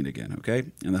 1219 again, okay?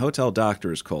 And the hotel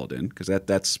doctor is called in, because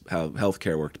that's how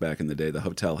healthcare worked back in the day. The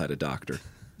hotel had a doctor.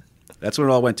 That's when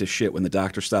it all went to shit, when the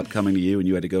doctor stopped coming to you and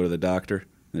you had to go to the doctor.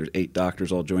 There's 8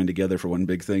 doctors all joined together for one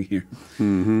big thing here.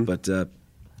 Mm-hmm. But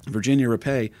Virginia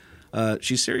Rappe,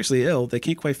 she's seriously ill. They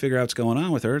can't quite figure out what's going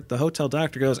on with her. The hotel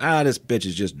doctor goes, this bitch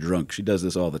is just drunk. She does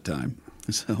this all the time.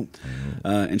 So,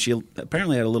 and she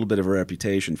apparently had a little bit of a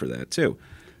reputation for that, too.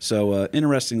 So,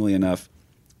 interestingly enough,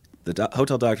 the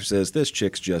hotel doctor says, this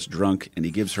chick's just drunk, and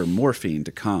he gives her morphine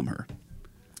to calm her.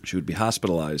 She would be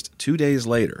hospitalized 2 days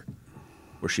later,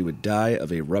 where she would die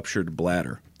of a ruptured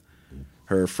bladder.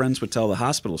 Her friends would tell the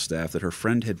hospital staff that her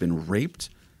friend had been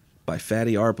raped by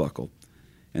Fatty Arbuckle,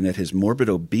 and that his morbid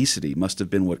obesity must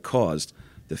have been what caused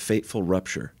the fateful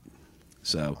rupture.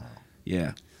 So,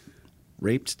 yeah,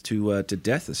 raped to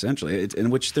death, essentially. In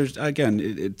which there's, again,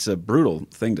 it's a brutal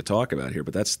thing to talk about here,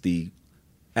 but that's the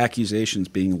accusations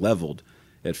being leveled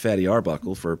at Fatty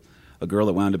Arbuckle for a girl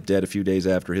that wound up dead a few days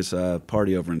after his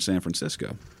party over in San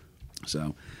Francisco.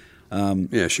 So,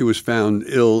 she was found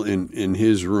ill in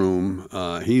his room.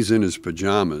 He's in his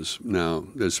pajamas. Now,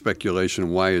 there's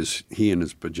speculation, why is he in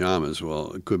his pajamas?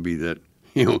 Well, it could be that,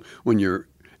 when your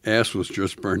ass was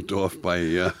just burnt off by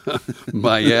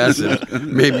acid,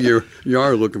 maybe you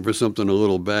are looking for something a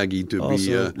little baggy to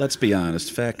also, be... let's be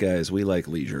honest, fat guys, we like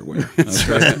leisure wear.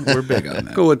 Okay? We're big on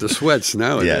that. Go with the sweats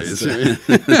nowadays.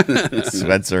 Yes.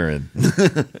 Sweats are in.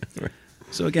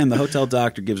 So again, the hotel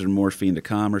doctor gives her morphine to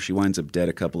calm her. She winds up dead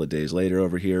a couple of days later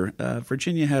over here.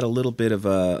 Virginia had a little bit of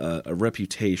a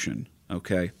reputation,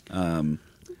 okay?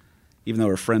 Even though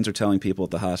her friends are telling people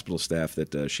at the hospital staff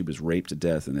that she was raped to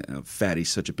death, and Fatty's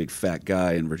such a big fat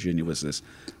guy, and Virginia was this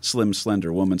slim,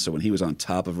 slender woman, so when he was on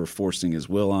top of her, forcing his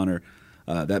will on her,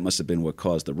 that must have been what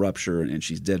caused the rupture, and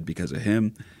she's dead because of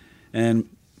him. And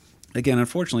again,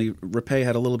 unfortunately, Rappe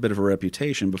had a little bit of a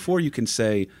reputation. Before you can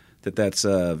say that that's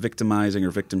victimizing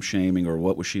or victim shaming or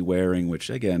what was she wearing,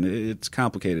 which, again, it's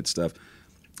complicated stuff.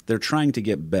 They're trying to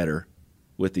get better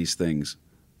with these things,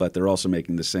 but they're also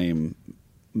making the same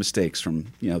mistakes from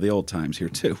the old times here,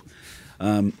 too.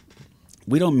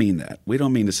 We don't mean that. We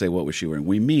don't mean to say what was she wearing.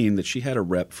 We mean that she had a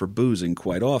rep for boozing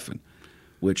quite often,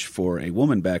 which for a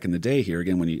woman back in the day here,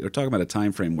 again, when you're talking about a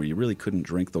time frame where you really couldn't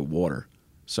drink the water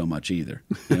so much either.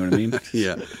 You know what I mean?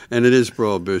 Yeah, and it is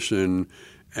prohibition.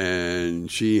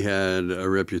 And she had a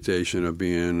reputation of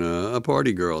being a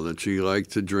party girl, that she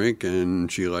liked to drink and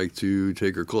she liked to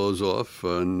take her clothes off.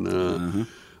 And,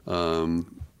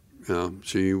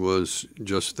 she was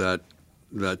just that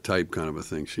type kind of a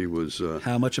thing. She was...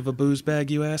 How much of a booze bag,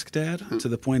 you ask, Dad? To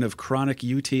the point of chronic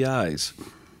UTIs.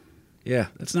 Yeah,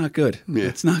 that's not good. Yeah.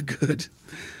 That's not good.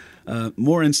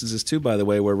 More instances, too, by the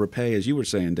way, where Rappe, as you were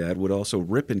saying, Dad, would also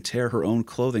rip and tear her own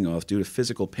clothing off due to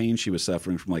physical pain she was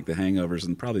suffering from, like the hangovers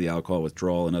and probably the alcohol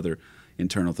withdrawal and other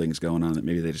internal things going on that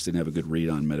maybe they just didn't have a good read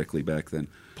on medically back then.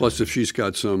 Plus, if she's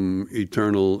got some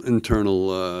internal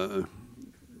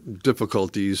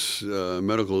difficulties,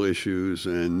 medical issues,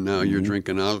 and now you're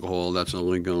drinking alcohol, that's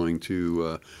only going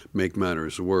to make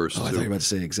matters worse. Oh, I thought you were about to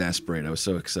say exasperate. I was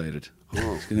so excited.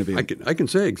 Oh, it's gonna be I can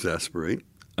say exasperate.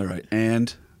 All right,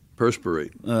 and...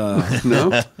 Perspirate.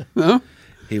 No?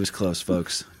 He was close,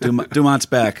 folks. Dumont's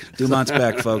back. Dumont's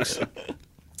back, folks.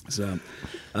 So,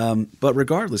 but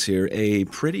regardless here, a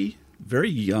pretty, very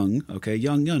young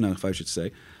enough, I should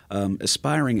say,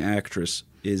 aspiring actress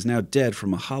is now dead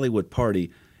from a Hollywood party,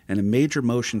 and a major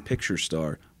motion picture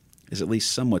star is at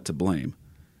least somewhat to blame.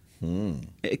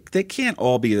 They can't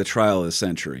all be the trial of the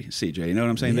century, CJ. You know what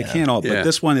I'm saying? Yeah. They can't all. Yeah. But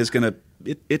this one is going to.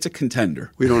 It's a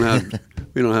contender. We don't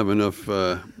have enough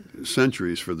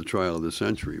centuries for the trial of the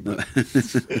century. But I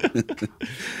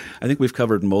think we've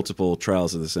covered multiple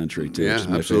trials of the century too. Yeah, which is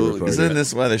my absolutely. favorite part. Isn't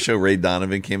this why the show Ray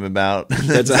Donovan came about?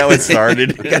 That's how it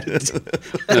started. We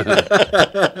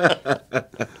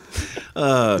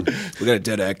got a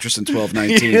dead actress in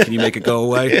 1219. Can you make it go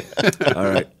away? All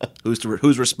right.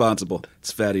 Who's responsible?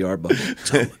 It's Fatty Arbuckle.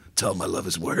 Tell him I love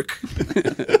his work.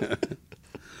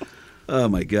 Oh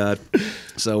my God.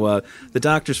 So the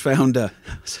doctors found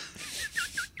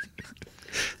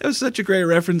It was such a great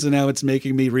reference, and now it's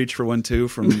making me reach for one too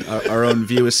from our own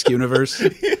View Askew-universe.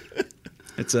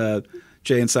 It's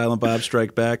Jay and Silent Bob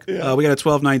Strike Back. Yeah. We got a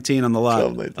 1219 on the lot.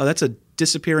 1219. Oh, that's a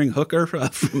disappearing hooker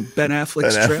from Ben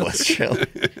Affleck's Ben trailer. Affleck's trailer.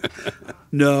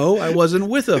 No, I wasn't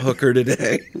with a hooker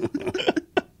today.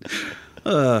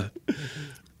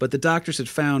 But the doctors had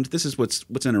found, this is what's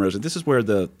interesting. This is where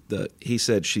the he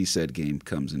said, she said game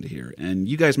comes into here. And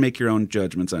you guys make your own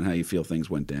judgments on how you feel things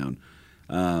went down.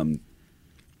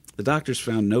 The doctors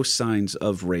found no signs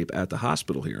of rape at the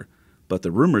hospital here, but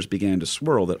the rumors began to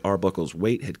swirl that Arbuckle's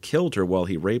weight had killed her while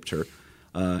he raped her.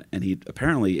 And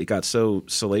it got so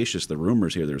salacious, the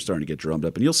rumors here, they were starting to get drummed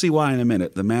up. And you'll see why in a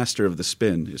minute. The master of the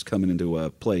spin is coming into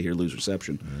play here, Lose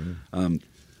Reception.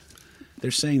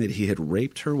 They're saying that he had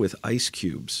raped her with ice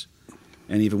cubes.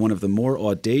 And even one of the more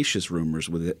audacious rumors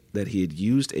was that he had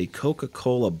used a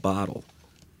Coca-Cola bottle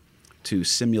to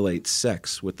simulate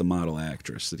sex with the model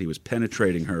actress, that he was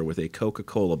penetrating her with a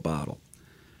Coca-Cola bottle.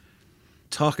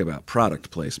 Talk about product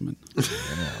placement.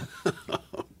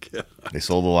 They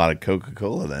sold a lot of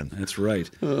Coca-Cola then. That's right.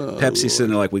 Pepsi's sitting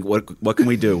there like, what can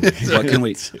we do? What can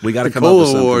we got to come up with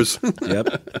something. Wars.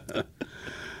 Yep.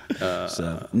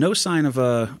 So no sign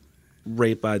of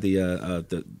rape by the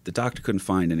doctor couldn't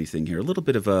find anything here. A little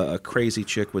bit of a crazy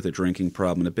chick with a drinking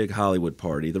problem and a big Hollywood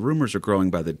party. The rumors are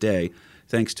growing by the day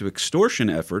thanks to extortion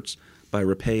efforts by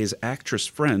Rapay's actress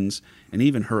friends and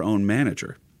even her own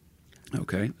manager.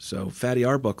 Okay, so Fatty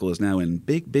Arbuckle is now in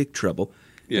big trouble.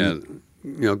 Yeah.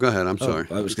 Go ahead. I'm sorry.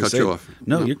 I was Cut going to say, you off.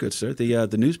 No, you're good, sir. The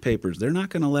newspapers, they're not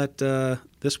going to let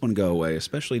this one go away,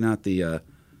 especially not the I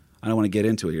don't want to get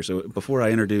into it here. So before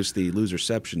I introduce the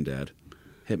Loserception, Dad,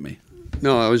 hit me.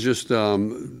 No, I was just there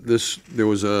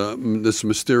was this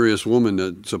mysterious woman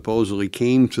that supposedly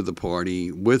came to the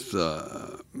party with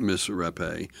Miss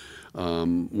Rapay,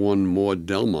 one Maud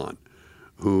Delmont,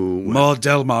 who Maud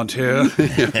Delmont here.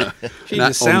 She Not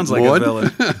just sounds like Maud? a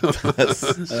villain.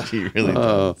 She really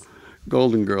does.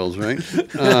 Golden Girls, right?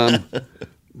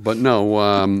 But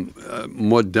no,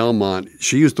 Maud Delmont,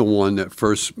 she is the one that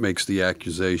first makes the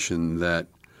accusation that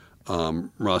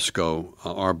Roscoe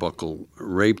Arbuckle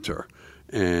raped her.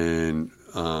 And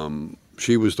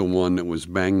she was the one that was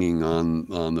banging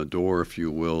on the door, if you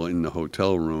will, in the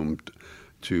hotel room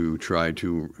to try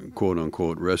to,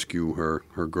 quote-unquote, rescue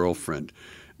her girlfriend.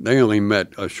 They only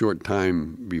met a short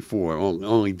time before,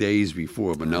 only days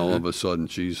before, but now all of a sudden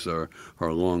she's her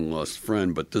long-lost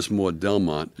friend. But this Maud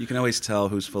Delmont... You can always tell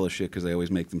who's full of shit because they always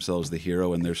make themselves the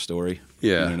hero in their story.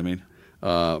 Yeah. You know what I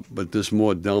mean? But this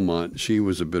Maud Delmont, she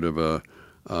was a bit of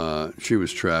she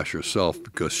was trash herself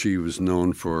because she was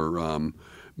known for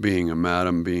being a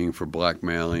madam, being for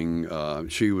blackmailing.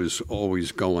 She was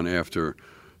always going after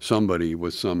somebody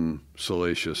with some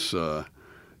salacious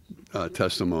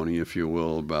testimony, if you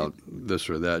will, about this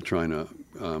or that, trying to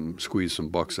squeeze some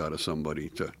bucks out of somebody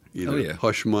to either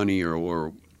hush money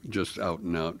or just out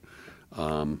and out,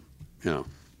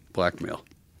 blackmail.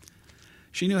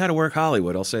 She knew how to work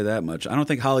Hollywood, I'll say that much. I don't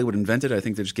think Hollywood invented it. I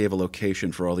think they just gave a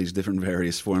location for all these different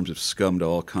various forms of scum to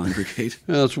all congregate.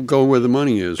 Well, let's go where the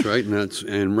money is, right?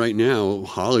 And right now,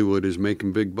 Hollywood is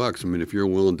making big bucks. I mean, if you're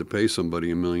willing to pay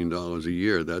somebody $1 million a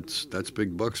year, that's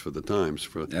big bucks for the times.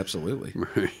 Absolutely.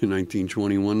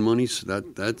 1921 monies,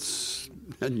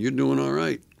 you're doing all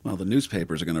right. Well, the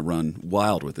newspapers are going to run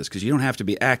wild with this because you don't have to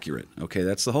be accurate. Okay,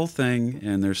 that's the whole thing,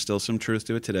 and there's still some truth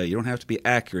to it today. You don't have to be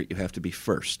accurate. You have to be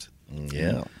first.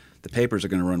 Yeah. The papers are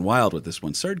going to run wild with this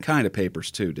one. Certain kind of papers,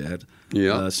 too, Dad.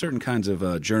 Yeah. Certain kinds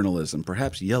of journalism,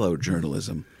 perhaps yellow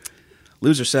journalism.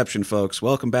 Loserception, folks.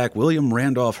 Welcome back, William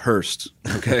Randolph Hearst.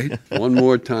 Okay? One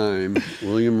more time,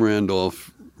 William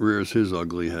Randolph rears his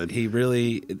ugly head.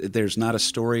 There's not a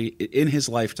story in his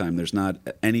lifetime. There's not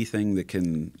anything that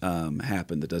can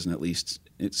happen that doesn't at least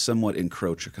somewhat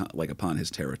encroach upon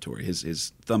his territory.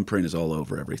 His thumbprint is all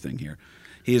over everything here.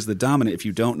 He is the dominant. If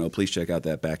you don't know, please check out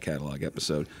that back catalog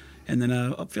episode, and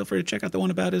then feel free to check out the one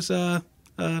about his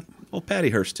old Patty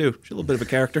Hearst too. She's a little bit of a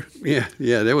character. Yeah,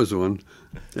 there was one.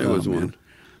 There was one.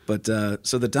 But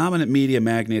so the dominant media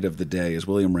magnate of the day is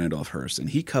William Randolph Hearst, and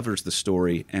he covers the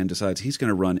story and decides he's going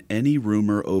to run any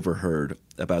rumor overheard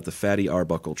about the Fatty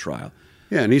Arbuckle trial.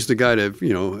 Yeah, and he's the guy that, if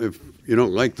you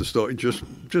don't like the story, just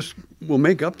we'll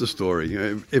make up the story.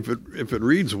 If it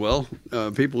reads well,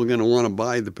 people are going to want to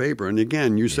buy the paper. And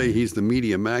again, you say he's the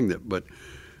media magnet, but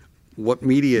what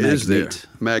media is there?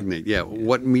 Magnate. Yeah.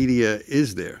 What media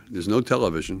is there? There's no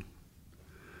television.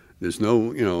 There's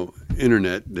no,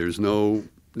 internet. There's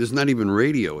not even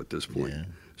radio at this point. Yeah.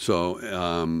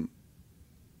 So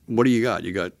what do you got?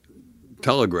 You got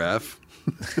telegraph.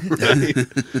 Right?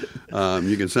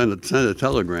 You can send a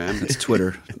telegram. It's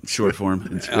Twitter, short form.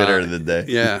 It's Twitter of the day.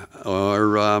 Yeah,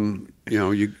 or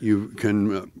you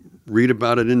can read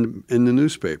about it in the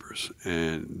newspapers,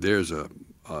 and there's a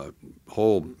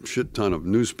whole shit ton of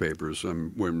newspapers.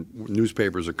 When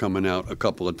newspapers are coming out a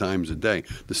couple of times a day,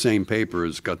 the same paper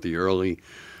has got the early,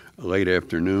 late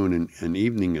afternoon, and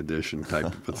evening edition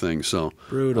type of thing. So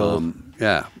Brutal.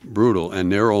 yeah, brutal,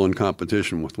 and they're all in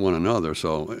competition with one another.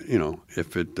 So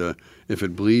if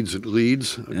it bleeds, it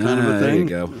leads, kind of a there thing. you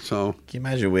go. So Can you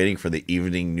imagine waiting for the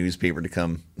evening newspaper to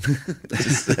come?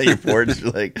 Just at your porch,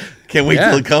 you're like, can't wait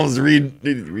till it comes. Read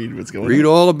what's going on. read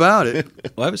all about it.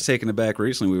 Well, I was taken aback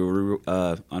recently. We were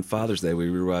on Father's Day. We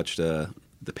rewatched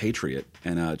The Patriot,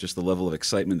 and just the level of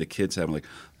excitement the kids have. Like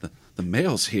the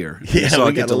mail's here. Yeah, we saw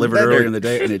we it get got a delivered letter. earlier in the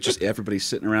day, and it just everybody's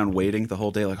sitting around waiting the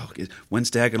whole day. Like, oh, when's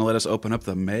Dad going to let us open up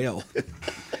the mail?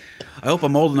 I hope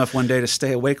I'm old enough one day to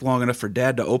stay awake long enough for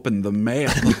Dad to open the mail.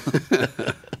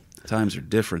 Times are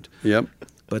different. Yep.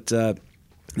 But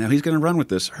now he's going to run with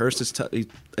this. Hearst is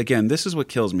again. This is what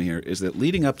kills me here: is that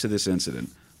leading up to this incident,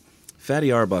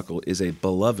 Fatty Arbuckle is a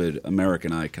beloved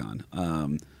American icon.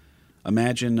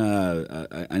 Imagine,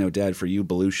 I know, Dad, for you,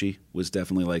 Belushi was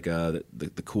definitely like the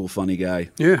cool, funny guy.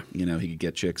 Yeah. He could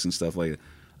get chicks and stuff like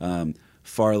that.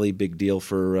 Farley, big deal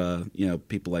for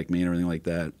people like me and everything like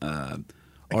that. I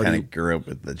kind of grew up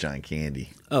with the John Candy.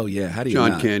 Oh yeah, how do you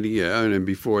John not? Candy, yeah, and then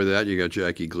before that you got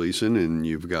Jackie Gleason, and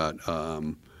you've got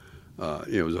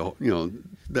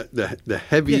the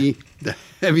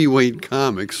heavyweight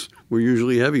comics were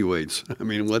usually heavyweights. I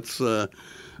mean, let's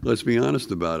be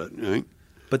honest about it, right?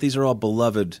 But these are all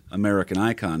beloved American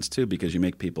icons, too, because you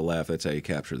make people laugh. That's how you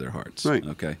capture their hearts. Right.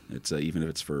 Okay? It's even if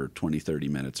it's for 20, 30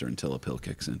 minutes or until a pill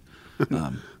kicks in.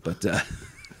 But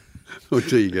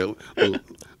Until you get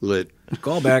lit.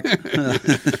 call back.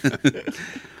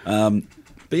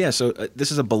 But yeah, so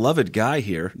this is a beloved guy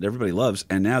here that everybody loves,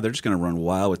 and now they're just going to run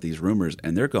wild with these rumors,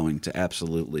 and they're going to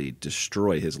absolutely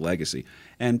destroy his legacy.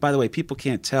 And by the way, people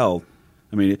can't tell.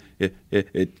 I mean,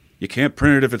 you can't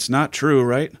print it if it's not true,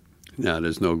 right? No,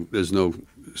 there's no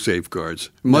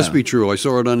safeguards. It must be true. I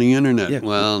saw it on the internet. Yeah.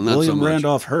 Well, not William so much.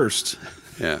 Randolph Hearst.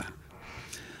 Yeah.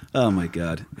 Oh my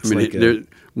God! It's I mean, like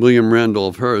William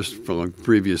Randolph Hearst, from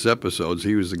previous episodes,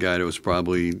 he was the guy that was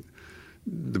probably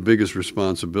the biggest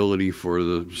responsibility for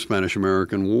the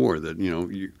Spanish-American War. That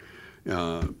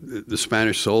the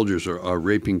Spanish soldiers are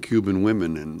raping Cuban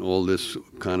women and all this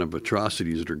kind of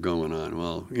atrocities that are going on.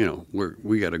 Well,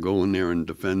 we got to go in there and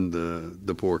defend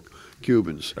the poor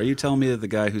Cubans. Are you telling me that the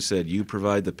guy who said you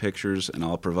provide the pictures and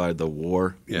I'll provide the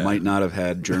war Yeah. might not have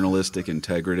had journalistic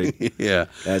integrity Yeah,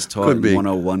 as taught Could in be.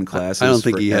 101 classes? I don't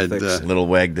think for he had, ethics? Little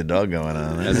wag the dog going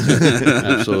on. Right?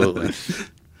 absolutely.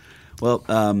 Well,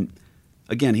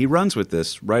 again, he runs with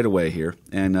this right away here,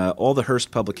 and all the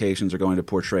Hearst publications are going to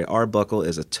portray Arbuckle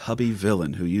as a tubby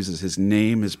villain who uses his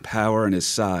name, his power, and his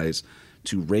size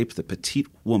to rape the petite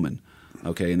woman.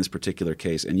 Okay, in this particular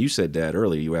case, and you said, Dad,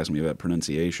 earlier, you asked me about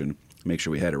pronunciation. Make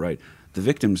sure we had it right. The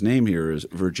victim's name here is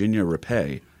Virginia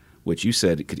Rapay, which you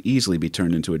said could easily be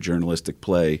turned into a journalistic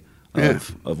play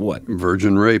of what?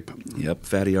 Virgin rape. Yep,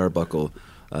 Fatty Arbuckle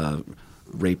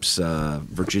rapes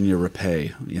Virginia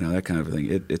Rapay, that kind of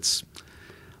thing. It's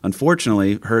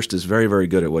unfortunately, Hearst is very, very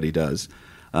good at what he does,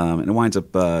 and it winds up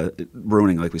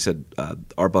ruining, like we said,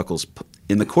 Arbuckle's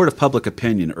in the court of public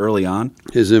opinion early on.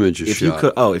 His image is If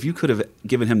shot. you could have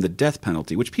given him the death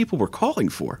penalty, which people were calling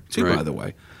for too, Right. by the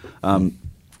way.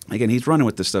 Again, he's running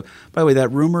with this stuff. By the way,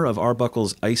 that rumor of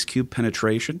Arbuckle's ice cube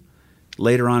penetration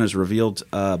later on is revealed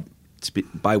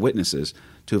by witnesses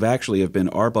to have been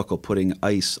Arbuckle putting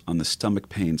ice on the stomach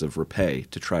pains of Rapay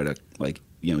to try to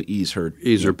ease her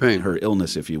pain. her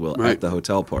illness, if you will, Right. at the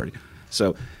hotel party.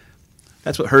 So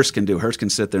that's what Hearst can do. Hearst can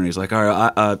sit there and he's like, all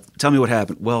right, tell me what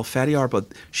happened. Well, Fatty Arbuckle,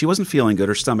 she wasn't feeling good.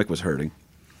 Her stomach was hurting.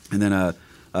 And then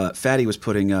Fatty was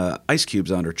putting ice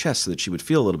cubes on her chest so that she would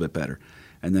feel a little bit better.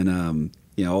 And then,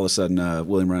 all of a sudden,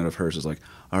 William Randolph Hearst is like,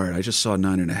 all right, I just saw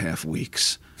 9.5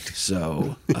 weeks.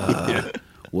 So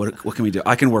what can we do?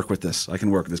 I can work with this.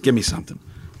 Give me something.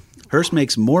 Hearst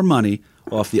makes more money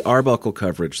off the Arbuckle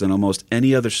coverage than almost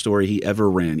any other story he ever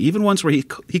ran, even ones where he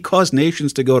caused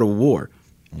nations to go to war.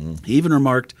 He even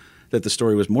remarked that the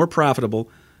story was more profitable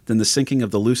than the sinking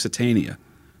of the Lusitania,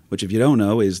 which, if you don't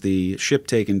know, is the ship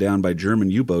taken down by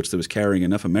German U-boats that was carrying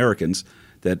enough Americans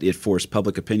that it forced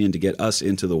public opinion to get us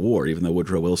into the war, even though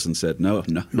Woodrow Wilson said, no,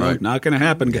 Right. not going to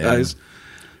happen, guys.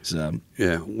 So,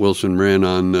 Yeah, Wilson ran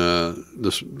on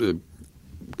the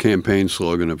campaign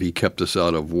slogan of "He kept us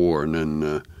out of war," and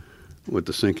then with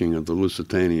the sinking of the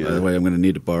Lusitania. by the way, I'm going to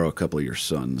need to borrow a couple of your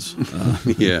sons.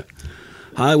 Yeah.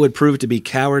 Hollywood proved to be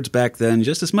cowards back then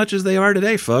just as much as they are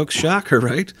today, folks. Shocker,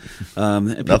 right?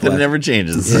 Nothing never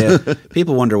changes. Yeah,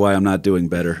 people wonder why I'm not doing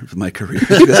better with my career.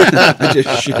 I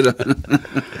just shit on.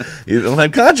 You don't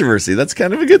have controversy. That's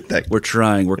kind of a good thing. We're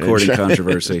trying. We're courting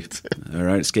controversy. All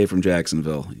right, Escape from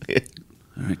Jacksonville.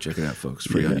 All right, check it out, folks.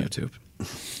 Free on YouTube.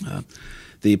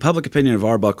 The public opinion of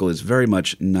Arbuckle is very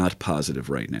much not positive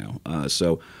right now.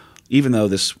 So even though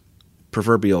this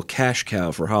proverbial cash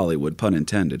cow for Hollywood, pun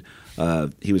intended,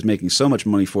 he was making so much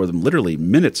money for them literally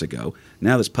minutes ago,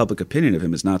 now this public opinion of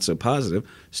him is not so positive.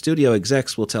 Studio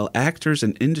execs will tell actors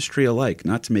and industry alike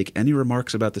not to make any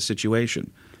remarks about the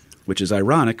situation, which is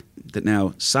ironic that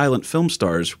now silent film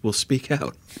stars will speak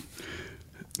out.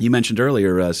 You mentioned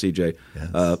earlier, CJ,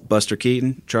 Yes. Buster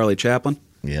Keaton, Charlie Chaplin.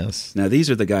 Yes. Now, these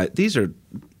are the guys.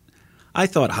 I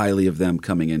thought highly of them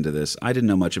coming into this. I didn't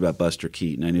know much about Buster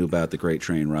Keaton. I knew about the Great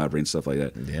Train Robbery and stuff like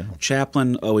that. Yeah.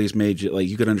 Chaplin always made you, like,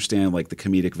 you could understand, like, the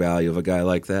comedic value of a guy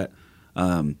like that.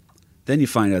 Then you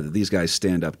find out that these guys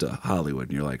stand up to Hollywood,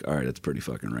 and you're like, all right, that's pretty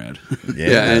fucking rad.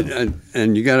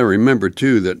 And you got to remember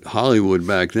too that Hollywood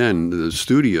back then, the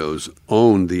studios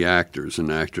owned the actors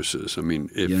and actresses. I mean,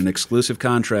 You get an exclusive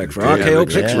contract for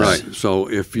RKO Pictures. right? So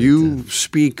if you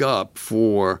speak up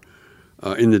for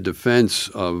in the defense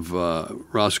of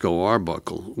Roscoe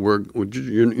Arbuckle, you're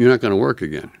not going to work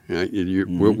again. Right?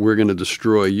 We're going to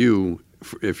destroy you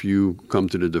if you come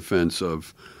to the defense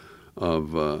of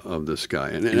this guy.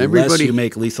 And Unless everybody you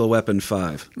make Lethal Weapon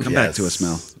 5. Come back to us,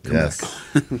 Mel. Come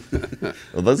back.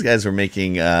 Well, those guys were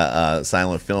making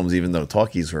silent films, even though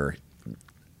talkies were,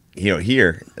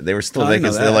 here they were still I making.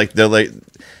 know that.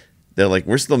 They're like,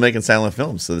 we're still making silent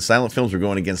films. So the silent films were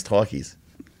going against talkies.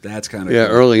 That's kind of Yeah,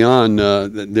 cool. early on,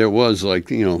 there was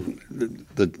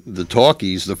the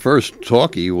talkies. The first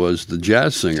talkie was the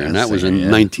Jazz Singer, and that was in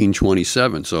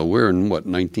 1927. So we're in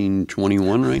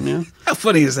 1921 right now. How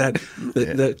funny is that?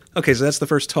 Okay, so that's the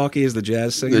first talkie is the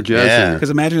Jazz Singer? The Jazz Yeah. Singer. Because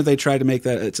imagine if they tried to make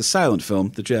that, it's a silent film,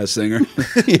 The Jazz Singer.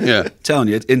 Yeah, Telling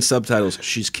you, in subtitles,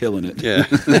 she's killing it. yeah,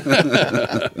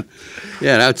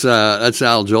 yeah. That's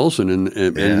Al Jolson,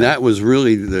 and that was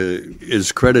really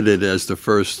is credited as the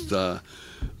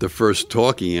first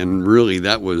talkie, and really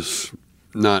that was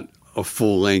not a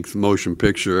full-length motion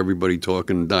picture, everybody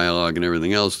talking dialogue and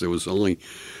everything else. There was only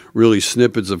really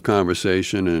snippets of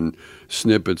conversation and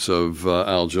snippets of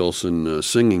Al Jolson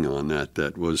singing on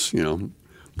that was,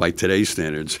 by today's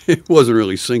standards, it wasn't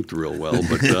really synced real well,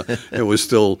 but it was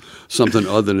still something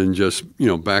other than just,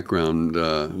 background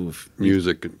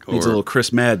music. Needs a little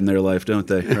Chris Madden in their life, don't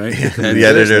they? Right? And the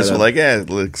editors were like, it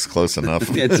looks close enough.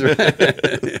 That's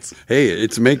right.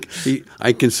 Hey,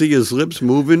 I can see his lips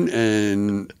moving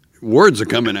and words are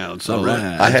coming out. So All right.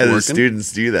 I had working.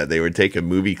 students do that. They would take a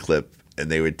movie clip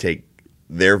and they would take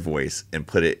their voice and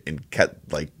put it and cut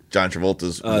like John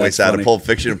Travolta's voice that's out funny. of Pulp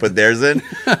Fiction and put theirs in,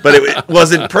 but it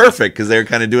wasn't perfect because they were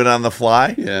kind of doing it on the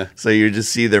fly. Yeah. So you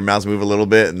just see their mouths move a little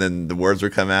bit and then the words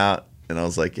would come out. And I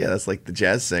was like, yeah, that's like the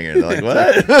Jazz Singer. And they're like,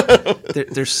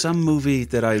 what? There's some movie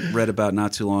that I read about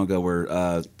not too long ago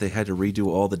where they had to redo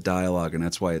all the dialogue, and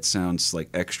that's why it sounds like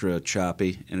extra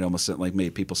choppy, and it almost like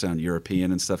made people sound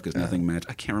European and stuff because nothing matched.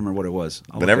 I can't remember what it was.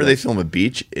 I'll look Whenever it they up. film a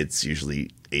beach, it's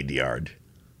usually ADR'd.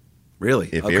 Really?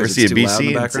 If Oh, you ever 'cause see it's a too beach loud in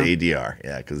the scene, it's background? ADR.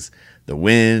 Yeah, because the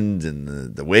wind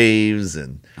and the waves.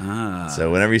 And so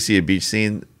whenever you see a beach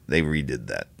scene, they redid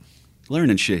that.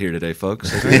 Learning shit here today,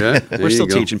 folks. Yeah, there We're you still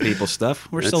go. teaching people stuff.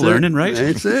 We're That's still it. learning, right?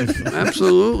 That's it.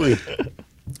 Absolutely.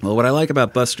 Well, what I like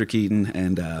about Buster Keaton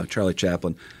and Charlie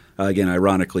Chaplin, again,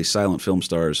 ironically, silent film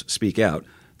stars speak out.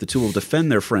 The two will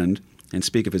defend their friend and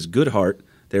speak of his good heart.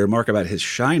 They remark about his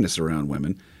shyness around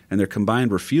women and their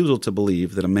combined refusal to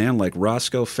believe that a man like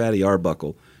Roscoe Fatty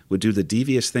Arbuckle would do the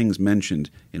devious things mentioned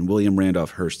in William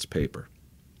Randolph Hearst's paper.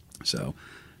 So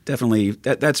definitely,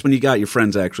 that's when you got your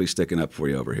friends actually sticking up for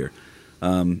you over here.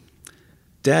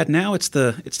 Dad, now it's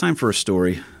time for a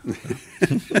story.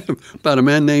 About a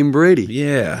man named Brady.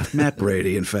 Yeah, Matt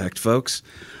Brady, in fact, folks.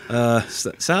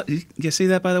 You see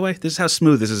that, by the way? This is how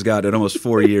smooth this has got in almost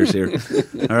 4 years here.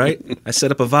 All right? I set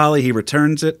up a volley. He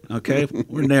returns it. Okay?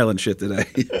 We're nailing shit today.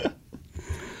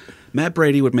 Matt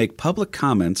Brady would make public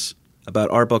comments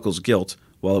about Arbuckle's guilt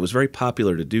while it was very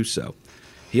popular to do so.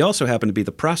 He also happened to be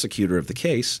the prosecutor of the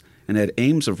case and had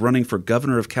aims of running for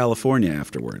governor of California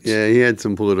afterwards. Yeah, he had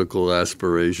some political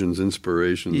aspirations,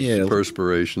 inspirations, Yeah.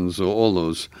 perspirations, all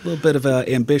those. A little bit of an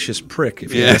ambitious prick,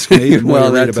 if you Yeah. ask me. The more Well,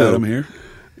 you read that about too. him here.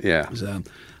 Yeah.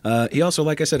 So, he also,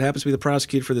 like I said, happens to be the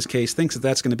prosecutor for this case, thinks that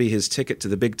that's going to be his ticket to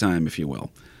the big time, if you will.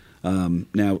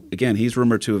 Now, again, he's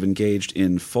rumored to have engaged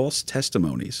in false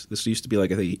testimonies. This used to be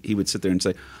like, I think he would sit there and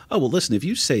say, oh, well, listen, if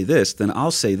you say this, then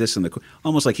I'll say this in the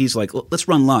almost like he's like, let's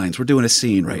run lines. We're doing a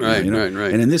scene right now. You know?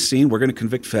 Right. And in this scene, we're going to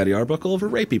convict Fatty Arbuckle of a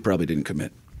rape he probably didn't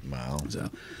commit. Wow. So,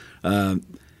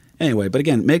 anyway, but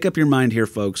again, make up your mind here,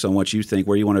 folks, on what you think,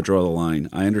 where you want to draw the line.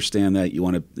 I understand that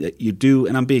you do,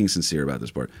 and I'm being sincere about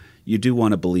this part, you do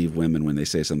want to believe women when they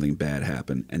say something bad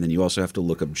happened, and then you also have to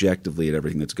look objectively at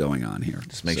everything that's going on here.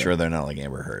 Just make sure they're not like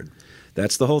Amber Heard.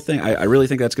 That's the whole thing. I really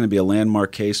think that's going to be a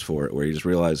landmark case for it, where you just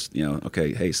realize,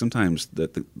 okay, hey, sometimes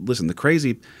listen, the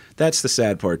crazy. That's the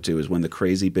sad part too, is when the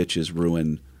crazy bitches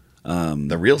ruin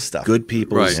the real stuff, good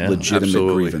people's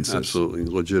legitimate grievances. Absolutely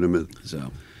legitimate.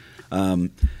 So,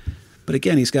 but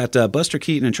again, he's got Buster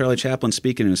Keaton and Charlie Chaplin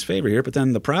speaking in his favor here. But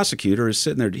then the prosecutor is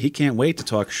sitting there; he can't wait to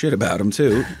talk shit about him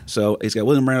too. So he's got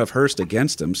William Randolph Hearst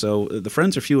against him. So the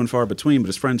friends are few and far between, but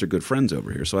his friends are good friends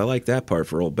over here. So I like that part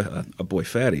for old a boy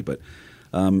Fatty. But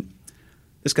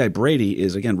this guy Brady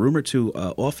is again rumored to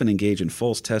often engage in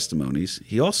false testimonies.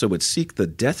 He also would seek the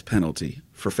death penalty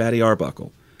for Fatty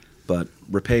Arbuckle, but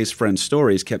Rapay's friend's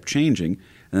stories kept changing.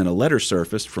 And then a letter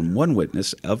surfaced from one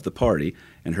witness of the party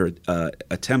and her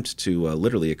attempt to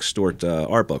literally extort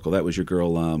Arbuckle. That was your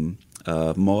girl,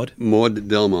 Maud? Maud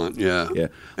Delmont, yeah.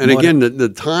 And Maud, again, the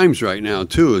times right now,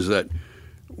 too, is that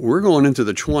we're going into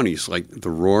the 20s, like the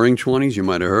Roaring 20s. You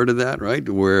might have heard of that, right?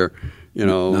 Where,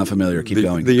 not familiar. Keep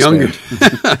going. The younger,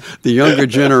 the younger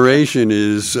generation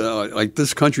is like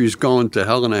this country is going to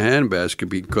hell in a handbasket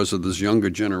because of this younger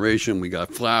generation. We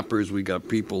got flappers. We got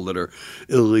people that are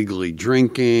illegally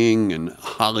drinking, and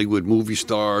Hollywood movie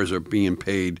stars are being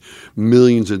paid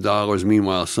millions of dollars.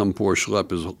 Meanwhile, some poor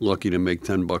schlep is lucky to make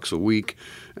 $10 a week.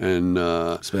 And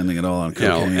spending it all on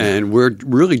cocaine. And we're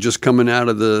really just coming out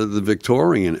of the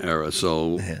Victorian era.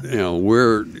 So,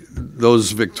 we're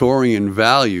those Victorian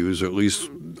values, or at least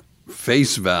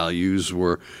face values,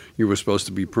 where you were supposed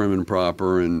to be prim and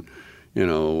proper and,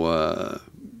 girls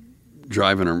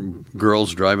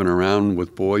driving around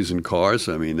with boys in cars.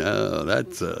 I mean,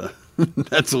 that's a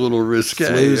little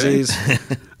risque.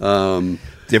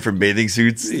 Different bathing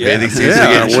suits.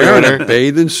 Wearing a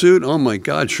bathing suit. Oh my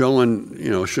God, showing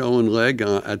leg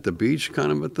at the beach,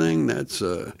 kind of a thing.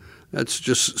 That's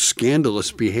just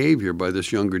scandalous behavior by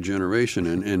this younger generation,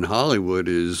 and Hollywood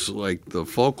is like the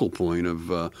focal point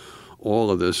of all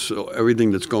of this,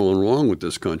 everything that's going wrong with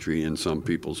this country in some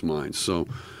people's minds. So,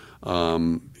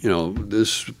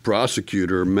 this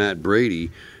prosecutor Matt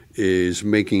Brady is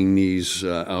making these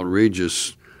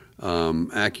outrageous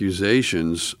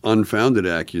accusations, unfounded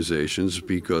accusations,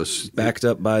 because backed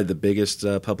up by the biggest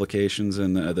publications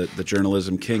and the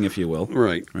journalism king, if you will.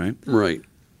 Right.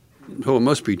 Oh, it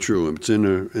must be true. It's in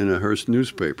a Hearst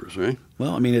newspapers, right?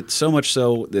 Well, I mean, it's so much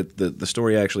so that the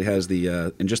story actually has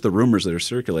and just the rumors that are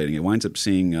circulating. It winds up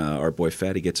seeing our boy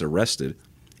Fatty gets arrested,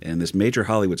 and this major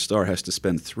Hollywood star has to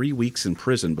spend 3 weeks in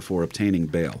prison before obtaining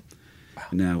bail. Wow.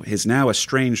 Now, his now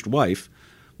estranged wife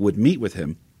would meet with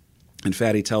him. And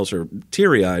Fatty tells her,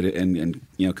 teary-eyed and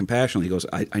compassionately, he goes,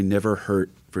 I never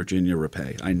hurt Virginia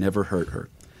Rapay. I never hurt her.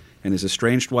 And his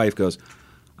estranged wife goes,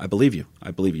 I believe you. I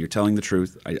believe you. You're telling the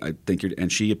truth. I think you're.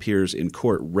 And she appears in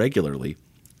court regularly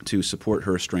to support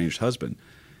her estranged husband.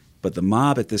 But the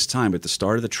mob at this time, at the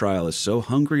start of the trial, is so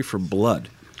hungry for blood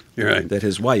that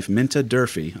his wife, Minta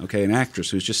Durfee, an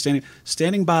actress who's just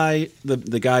standing by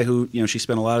the guy who she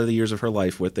spent a lot of the years of her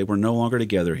life with. They were no longer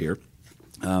together here.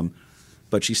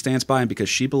 But she stands by him because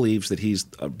she believes that he's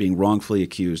being wrongfully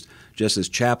accused, just as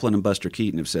Chaplin and Buster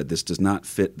Keaton have said, this does not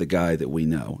fit the guy that we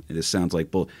know. It sounds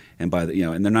like bull. And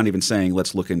and they're not even saying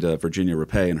let's look into Virginia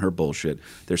Rapay and her bullshit.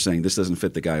 They're saying this doesn't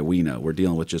fit the guy we know. We're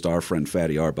dealing with just our friend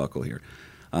Fatty Arbuckle here.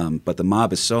 But the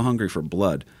mob is so hungry for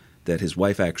blood that his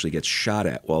wife actually gets shot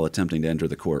at while attempting to enter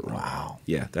the courtroom. Wow.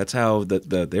 Yeah, that's how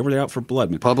they were out for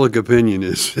blood. Public opinion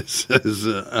is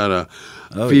at a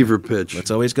fever pitch.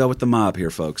 Let's always go with the mob here,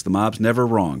 folks. The mob's never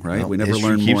wrong, right? Well, we never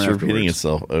learn more keeps afterwards. repeating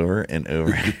itself over and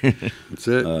over. That's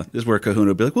it. This is where Kahuna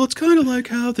would be like, well, it's kind of like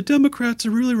how the Democrats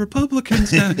are really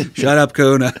Republicans now. Shut up,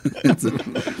 Kahuna.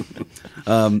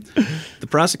 The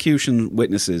prosecution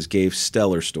witnesses gave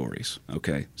stellar stories.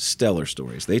 Stellar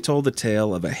stories. They told the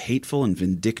tale of a hateful and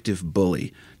vindictive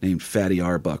bully named Fatty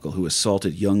Arbuckle who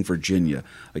assaulted young Virginia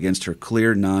against her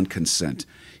clear non-consent.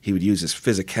 He would use his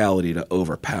physicality to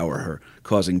overpower her,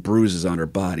 causing bruises on her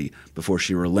body before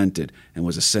she relented and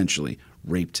was essentially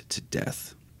raped to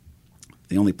death.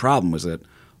 The only problem was that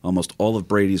almost all of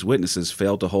Brady's witnesses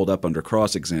failed to hold up under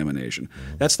cross-examination.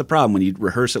 That's the problem when you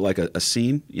rehearse it like a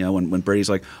scene, when Brady's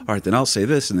like, all right, then I'll say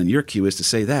this, and then your cue is to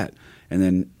say that. And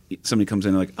then somebody comes in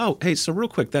and like, oh, hey, so real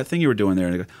quick, that thing you were doing there.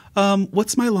 And they go,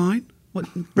 what's my line? What,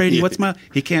 Brady, what's my...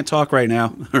 He can't talk right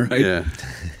now, all right? Yeah.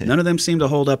 None of them seem to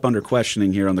hold up under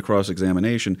questioning here on the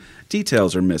cross-examination.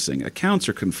 Details are missing. Accounts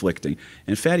are conflicting.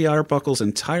 And Fatty Arbuckle's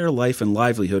entire life and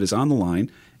livelihood is on the line,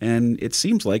 and it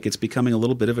seems like it's becoming a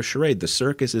little bit of a charade. The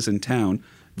circus is in town,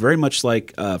 very much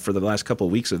like for the last couple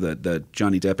of weeks of the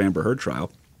Johnny Depp-Amber Heard trial.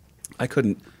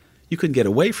 You couldn't get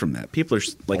away from that. People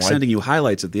are sending you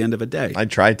highlights at the end of a day. I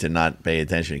tried to not pay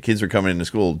attention. Kids were coming into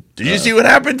school. Did you see what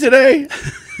happened today?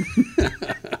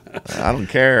 I don't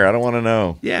care. I don't want to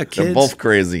know. Yeah, kids. They're both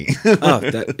crazy.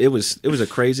 It was a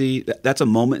crazy. That's a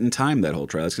moment in time. That whole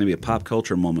trial. It's going to be a pop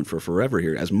culture moment for forever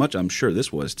here. As much I'm sure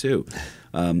this was too.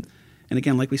 And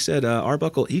again, like we said,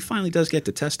 Arbuckle, he finally does get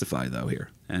to testify though here,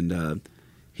 and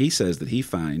he says that he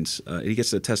finds he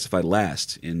gets to testify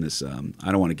last in this.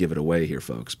 I don't want to give it away here,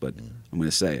 folks, but I'm going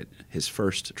to say it. His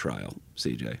first trial,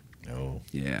 CJ. No.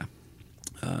 Yeah.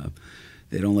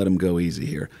 They don't let him go easy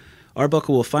here.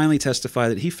 Arbuckle will finally testify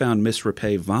that he found Miss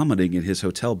Rapay vomiting in his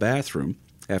hotel bathroom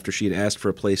after she had asked for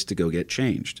a place to go get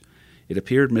changed. It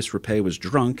appeared Miss Rapay was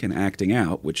drunk and acting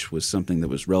out, which was something that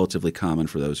was relatively common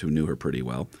for those who knew her pretty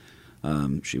well.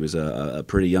 She was a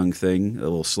pretty young thing, a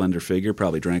little slender figure,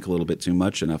 probably drank a little bit too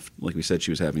much, enough, like we said,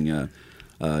 she was having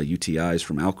UTIs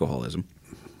from alcoholism.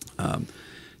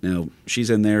 Now, she's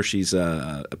in there. She's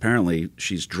apparently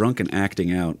she's drunk and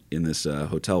acting out in this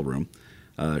hotel room.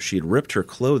 She had ripped her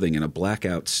clothing in a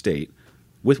blackout state,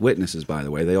 with witnesses, by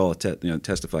the way. They all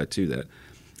testified to that.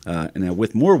 And now,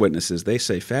 with more witnesses, they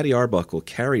say Fatty Arbuckle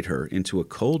carried her into a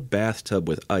cold bathtub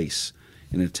with ice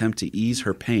in an attempt to ease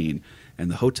her pain,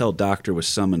 and the hotel doctor was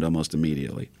summoned almost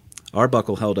immediately.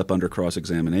 Arbuckle held up under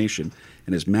cross-examination,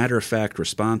 and his matter-of-fact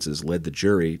responses led the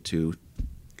jury to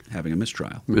having a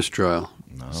mistrial. Mistrial.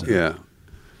 No. Yeah.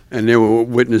 And there were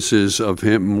witnesses of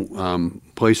him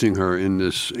placing her in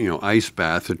this, ice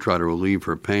bath to try to relieve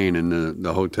her pain, and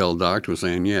the hotel doctor was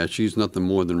saying, yeah, she's nothing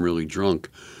more than really drunk,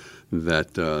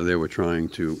 that they were trying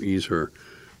to ease her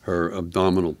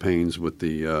abdominal pains with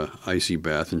the icy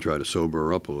bath and try to sober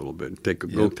her up a little bit.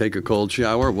 Go take a cold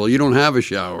shower. Well, you don't have a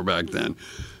shower back then.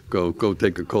 Go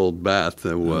take a cold bath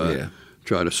to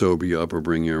try to sober you up or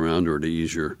bring you around, or to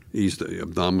ease the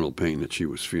abdominal pain that she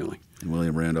was feeling. And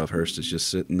William Randolph Hearst is just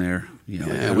sitting there.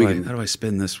 How do I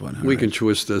spin this one? We can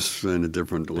twist this in a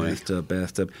different way.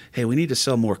 Bathtub. Hey, we need to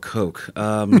sell more Coke.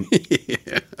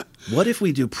 What if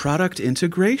we do product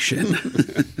integration?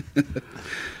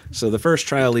 So the first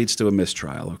trial leads to a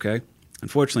mistrial, okay?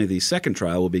 Unfortunately, the second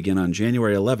trial will begin on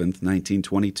January 11th,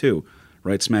 1922,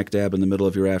 right smack dab in the middle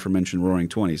of your aforementioned Roaring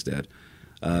Twenties, Dad.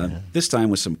 This time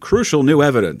with some crucial new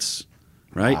evidence,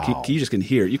 right? Wow. You can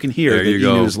hear the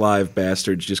E-News Live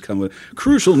bastards just come with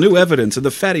crucial new evidence of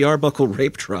the Fatty Arbuckle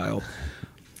rape trial.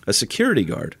 A security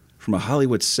guard from a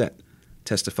Hollywood set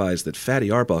testifies that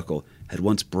Fatty Arbuckle had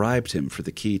once bribed him for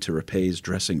the key to Rapay's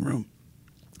dressing room.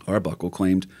 Arbuckle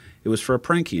claimed it was for a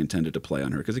prank he intended to play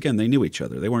on her, because, again, they knew each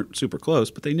other. They weren't super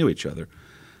close, but they knew each other.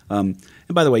 And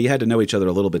by the way, you had to know each other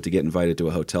a little bit to get invited to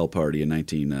a hotel party in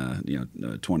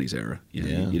 1920s era.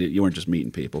 You weren't just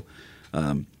meeting people.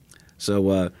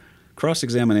 So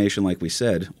cross-examination, like we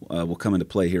said, will come into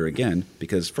play here again,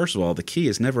 because, first of all, the key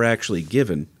is never actually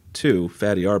given to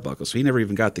Fatty Arbuckle, so he never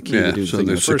even got the key to do the thing.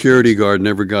 So the security guard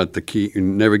never got the key,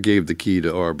 never gave the key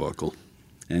to Arbuckle.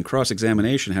 And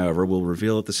cross-examination, however, will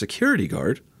reveal that the security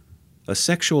guard, a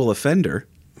sexual offender,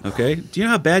 okay? Do you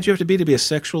know how bad you have to be a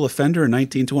sexual offender in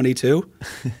 1922?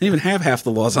 They didn't even have half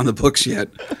the laws on the books yet.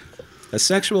 He was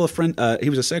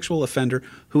a sexual offender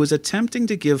who was attempting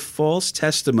to give false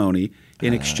testimony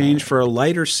in exchange for a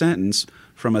lighter sentence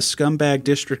from a scumbag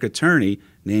district attorney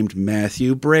named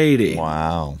Matthew Brady.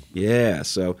 Wow. Yeah,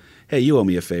 so, hey, you owe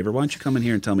me a favor. Why don't you come in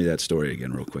here and tell me that story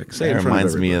again real quick? It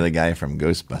reminds me of the guy from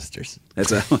Ghostbusters.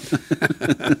 That's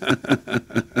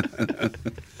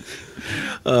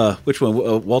which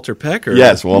one? Walter Peck? Or?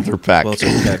 Yes, Walter Peck. Walter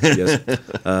Peck, yes.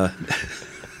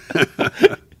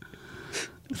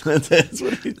 That's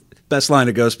what best line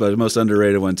of Ghostbusters, most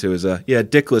underrated one too, is,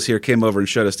 Dickless here came over and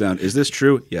shut us down. Is this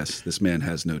true? Yes, this man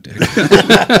has no dick.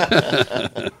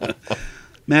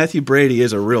 Matthew Brady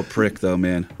is a real prick, though,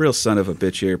 man. Real son of a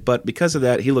bitch here. But because of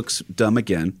that, he looks dumb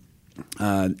again.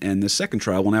 And the second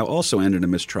trial will now also end in a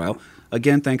mistrial,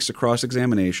 again thanks to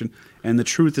cross-examination, and the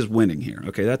truth is winning here.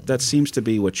 Okay, that seems to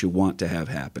be what you want to have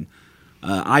happen.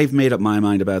 I've made up my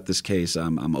mind about this case.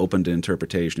 I'm open to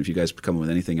interpretation. If you guys come up with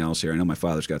anything else here, I know my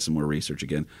father's got some more research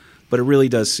again. But it really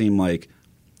does seem like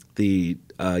the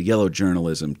yellow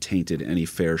journalism tainted any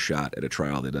fair shot at a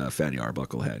trial that Fatty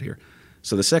Arbuckle had here.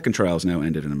 So the second trial is now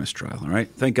ended in a mistrial, all right?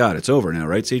 Thank God it's over now,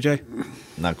 right, CJ?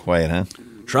 Not quite, huh?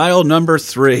 Trial number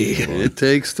 3. It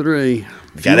takes 3.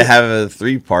 Got to have a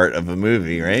 3-part of a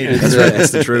movie, right? That's right.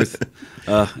 That's the truth.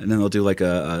 And then they'll do like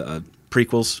a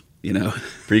prequels,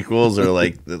 Prequels, or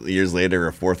like years later,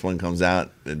 a 4th one comes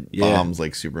out and bombs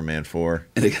like Superman 4.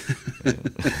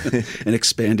 An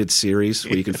expanded series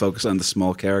where you can focus on the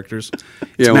small characters.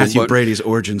 It's Yeah, well, Matthew but- Brady's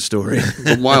origin story.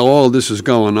 But while all this is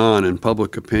going on and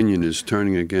public opinion is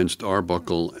turning against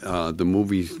Arbuckle, the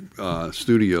movie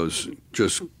studios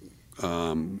just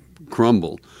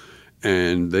crumble,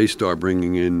 and they start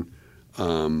bringing in.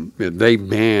 They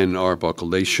ban Arbuckle.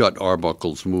 They shut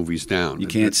Arbuckle's movies down. You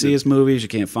can't see his movies. You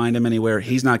can't find him anywhere.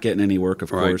 He's not getting any work,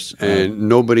 of Right. course. And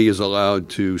nobody is allowed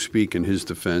to speak in his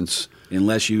defense.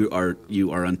 Unless you are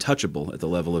untouchable at the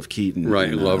level of Keaton. Right,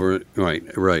 and, lover.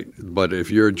 Right. But if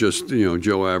you're just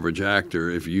Joe Average actor,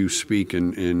 if you speak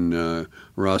in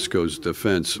Roscoe's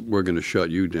defense, we're going to shut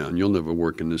you down. You'll never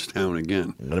work in this town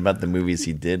again. What about the movies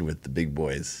he did with the big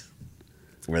boys?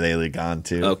 Were they like on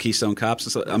too? Oh, Keystone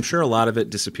Cops. I'm sure a lot of it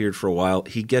disappeared for a while.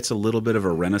 He gets a little bit of a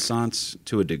renaissance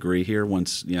to a degree here.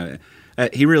 Once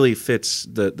he really fits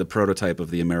the prototype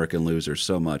of the American loser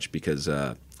so much because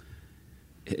I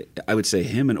would say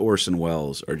him and Orson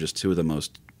Welles are just two of the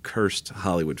most cursed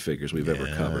Hollywood figures we've ever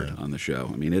covered on the show.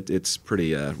 I mean, it's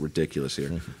pretty ridiculous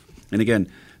here. And again,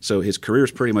 so his career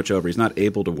is pretty much over. He's not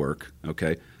able to work.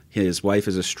 Okay. His wife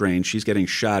is estranged. She's getting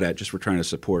shot at just for trying to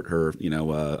support her,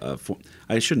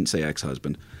 I shouldn't say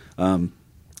ex-husband,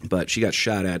 but she got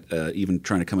shot at even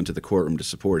trying to come into the courtroom to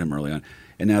support him early on.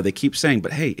 And now they keep saying,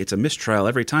 but hey, it's a mistrial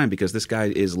every time because this guy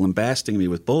is lambasting me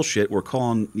with bullshit. We're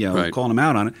calling him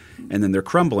out on it, and then they're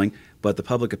crumbling, but the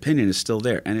public opinion is still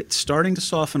there. And it's starting to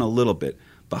soften a little bit.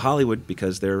 But Hollywood,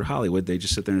 because they're Hollywood, they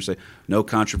just sit there and say, no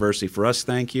controversy for us,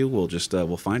 thank you. We'll just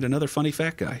we'll find another funny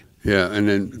fat guy. Yeah, and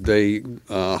then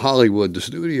Hollywood, the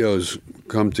studios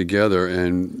come together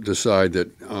and decide that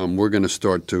we're going to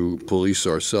start to police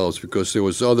ourselves because there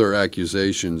was other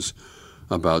accusations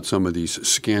about some of these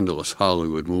scandalous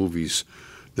Hollywood movies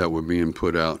that were being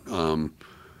put out. There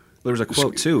was a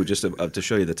quote, too, just to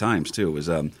show you the times, too. It was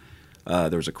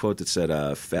there was a quote that said,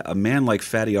 a man like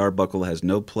Fatty Arbuckle has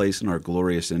no place in our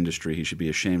glorious industry. He should be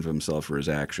ashamed of himself for his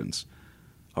actions.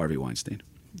 Harvey Weinstein.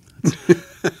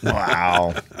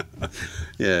 Wow.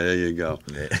 Yeah, there you go.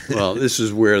 Well, this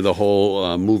is where the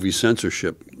whole movie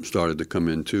censorship started to come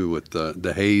in, too, with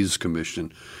the Hayes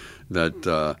Commission,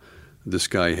 that this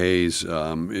guy Hayes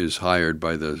is hired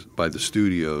by the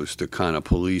studios to kind of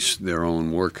police their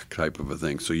own work type of a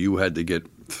thing. So you had to get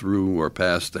through or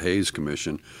past the Hayes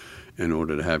Commission in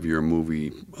order to have your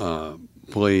movie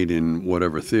played in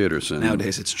whatever theaters. And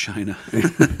Nowadays, it's China.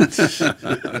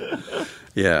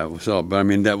 yeah. So, but I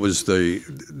mean, that was the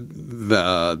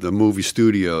movie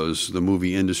studios, the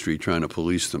movie industry trying to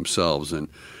police themselves, and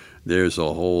there's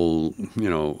a whole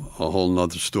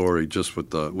nother story just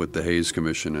with the Hayes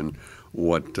Commission and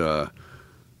what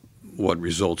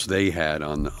results they had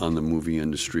on the movie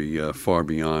industry far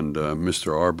beyond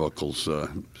Mr. Arbuckle's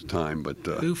time. But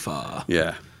Oofa.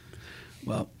 yeah.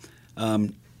 Well,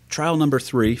 trial number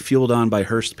 3, fueled on by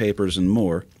Hearst papers and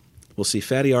more, we'll see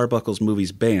Fatty Arbuckle's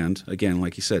movies banned, again,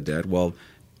 like you said, Dad, while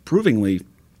provingly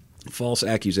false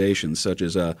accusations such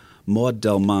as Maud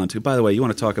Delmont, who, by the way, you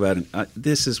want to talk about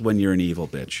this is when you're an evil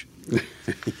bitch.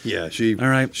 Yeah, All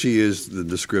right. She is the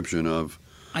description of.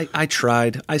 I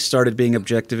tried. I started being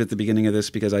objective at the beginning of this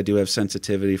because I do have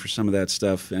sensitivity for some of that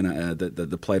stuff, and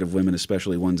the plight of women,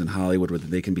 especially ones in Hollywood, where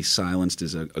they can be silenced,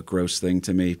 is a gross thing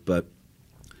to me. But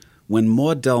when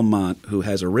Maud Delmont, who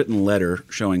has a written letter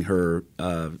showing her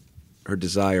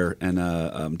desire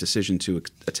and decision to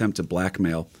attempt to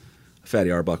blackmail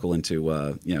Fatty Arbuckle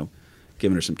into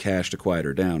giving her some cash to quiet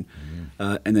her down,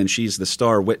 and then she's the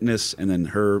star witness, and then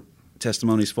her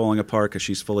testimony's falling apart because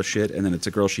she's full of shit, and then it's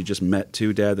a girl she just met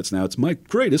too, Dad. It's my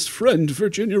greatest friend,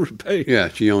 Virginia Rapay. Yeah,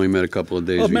 she only met a couple of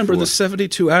days before. Remember the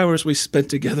 72 hours we spent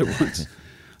together once.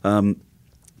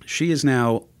 She is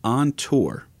now on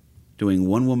tour doing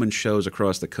one-woman shows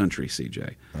across the country,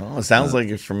 CJ. Oh, it sounds like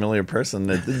a familiar person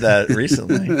that did that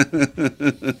recently.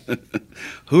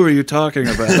 Who are you talking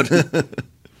about?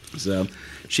 So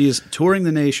she is touring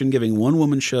the nation, giving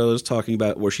one-woman shows, talking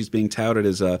about where she's being touted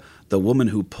as the woman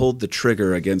who pulled the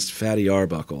trigger against Fatty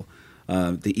Arbuckle,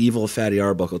 the evil Fatty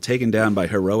Arbuckle, taken down by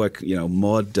heroic,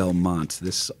 Maud Delmont.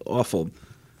 This awful.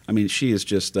 I mean, she is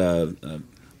just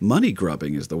money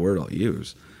grubbing is the word I'll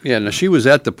use. Yeah, now she was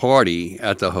at the party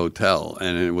at the hotel,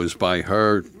 and it was by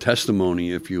her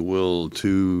testimony, if you will,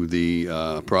 to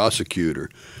the prosecutor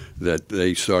that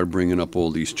they started bringing up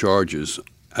all these charges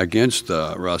against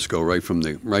Roscoe right from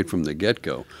the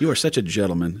get-go. You are such a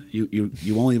gentleman.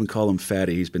 You won't even call him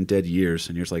Fatty. He's been dead years,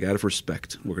 and you're just like, out of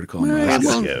respect, we're going to call him Roscoe.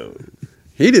 Well, Go.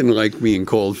 he didn't like being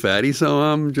called Fatty, so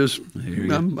I'm just Here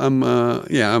you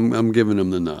I'm giving him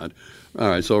the nod. All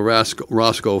right, so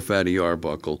Roscoe Fatty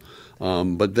Arbuckle,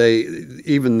 but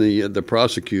even the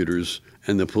prosecutors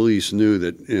and the police knew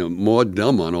that Maud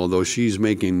Delmont, although she's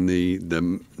making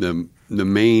the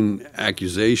main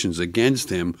accusations against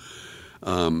him,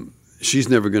 she's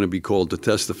never going to be called to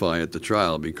testify at the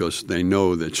trial because they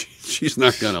know that she's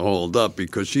not going to hold up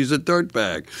because she's a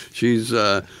dirtbag. She's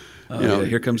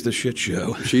here comes the shit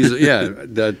show. she's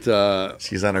that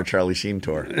She's on her Charlie Sheen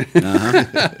tour.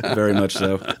 Very much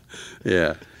so.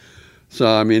 yeah. So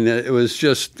I mean, it was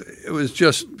just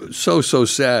so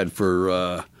sad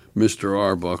for Mr.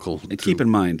 Arbuckle. And keep in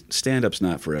mind, stand-up's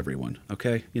not for everyone,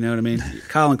 okay? You know what I mean?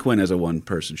 Colin Quinn has a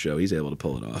one-person show. He's able to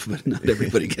pull it off, but not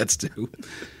everybody gets to.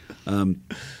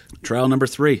 Trial number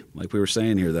 3, like we were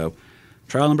saying here, though.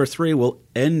 Trial number 3 will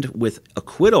end with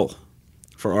acquittal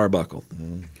for Arbuckle.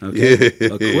 Okay?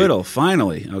 Acquittal,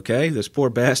 finally, okay? This poor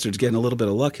bastard's getting a little bit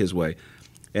of luck his way.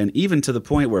 And even to the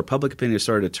point where public opinion has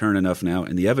started to turn enough now,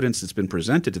 and the evidence that's been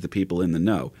presented to the people in the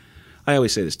know. I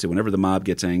always say this, too. Whenever the mob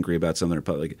gets angry about something in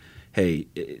public, hey,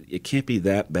 it can't be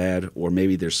that bad, or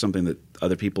maybe there's something that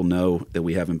other people know that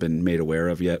we haven't been made aware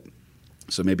of yet.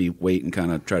 So maybe wait and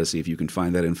kind of try to see if you can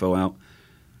find that info out.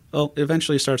 Well,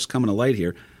 eventually it starts coming to light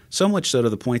here, so much so to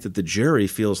the point that the jury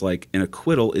feels like an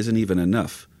acquittal isn't even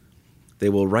enough. They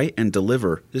will write and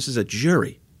deliver. This is a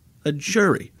jury,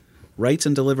 writes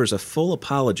and delivers a full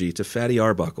apology to Fatty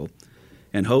Arbuckle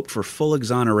and hoped for full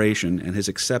exoneration and his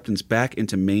acceptance back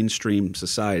into mainstream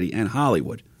society and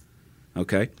Hollywood,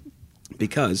 okay?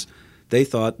 Because they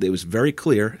thought it was very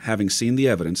clear, having seen the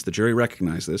evidence, the jury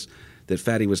recognized this, that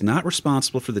Fatty was not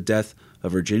responsible for the death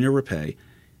of Virginia Rappe,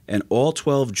 and all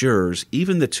 12 jurors,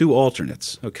 even the 2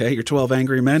 alternates, okay, your 12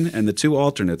 angry men and the 2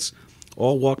 alternates,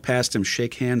 all walk past him,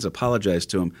 shake hands, apologize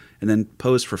to him, and then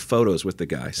pose for photos with the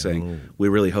guy, saying, we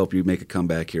really hope you make a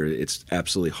comeback here. It's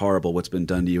absolutely horrible what's been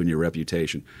done to you and your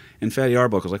reputation. And Fatty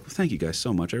Arbuckle's like, well, thank you guys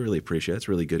so much. I really appreciate it. It's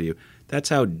really good of you. That's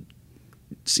how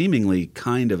seemingly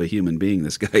kind of a human being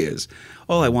this guy is.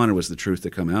 All I wanted was the truth to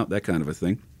come out, that kind of a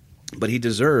thing. But he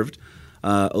deserved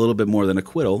a little bit more than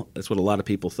acquittal. That's what a lot of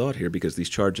people thought here, because these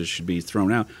charges should be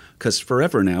thrown out. Because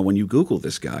forever now, when you Google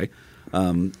this guy,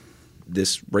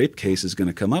 this rape case is going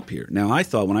to come up here. Now, I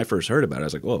thought when I first heard about it, I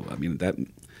was like, whoa, I mean,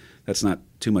 that's not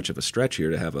too much of a stretch here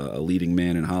to have a leading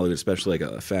man in Hollywood, especially like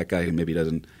a fat guy who maybe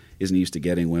isn't used to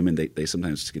getting women. They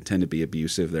sometimes can tend to be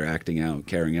abusive. They're acting out,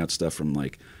 carrying out stuff from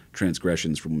like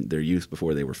transgressions from their youth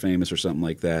before they were famous or something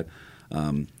like that,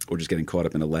 or just getting caught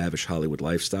up in a lavish Hollywood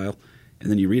lifestyle. And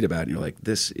then you read about it and you're like,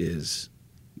 this is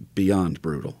beyond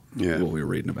brutal, what we were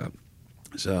reading about.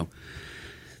 So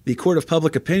the court of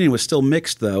public opinion was still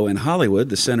mixed, though, and Hollywood,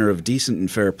 the center of decent and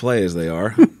fair play as they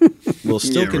are, will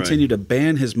still continue to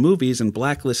ban his movies and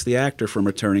blacklist the actor from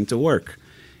returning to work.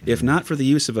 If not for the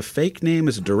use of a fake name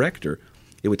as a director,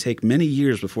 it would take many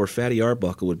years before Fatty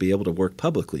Arbuckle would be able to work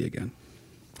publicly again.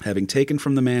 Having taken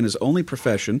from the man his only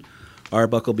profession,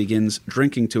 Arbuckle begins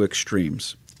drinking to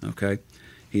extremes. Okay?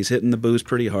 He's hitting the booze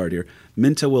pretty hard here.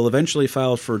 Minta will eventually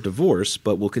file for divorce,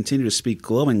 but will continue to speak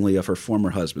glowingly of her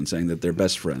former husband, saying that they're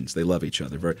best friends. They love each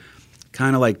other.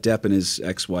 Kind of like Depp and his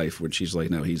ex-wife, when she's like,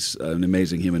 no, he's an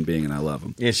amazing human being and I love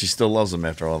him. Yeah, she still loves him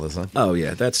after all this, huh? Oh,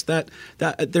 yeah. That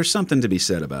there's something to be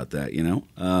said about that, you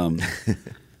know?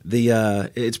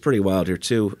 It's pretty wild here,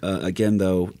 too. Again,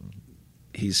 though,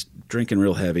 he's drinking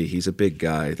real heavy. He's a big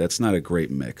guy. That's not a great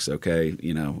mix, okay?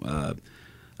 You know,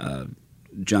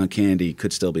 John Candy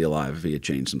could still be alive if he had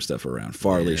changed some stuff around.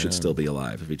 Farley should still be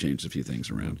alive if he changed a few things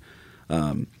around.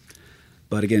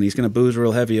 But again, he's going to booze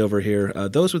real heavy over here.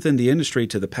 Those within the industry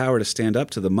to the power to stand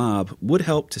up to the mob would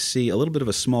help to see a little bit of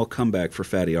a small comeback for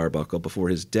Fatty Arbuckle before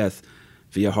his death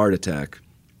via heart attack,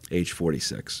 age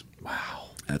 46.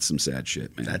 Wow. That's some sad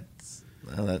shit, man.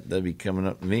 That'd be coming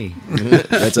up to me.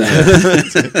 That's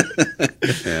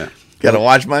Got to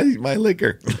watch my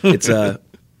liquor. It's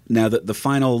Now, the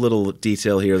final little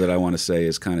detail here that I want to say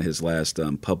is kind of his last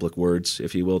public words,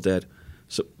 if you will, Dad.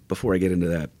 So before I get into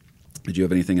that, did you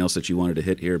have anything else that you wanted to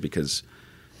hit here? Because,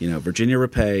 you know, Virginia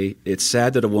Rappe, it's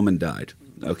sad that a woman died.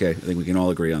 Okay, I think we can all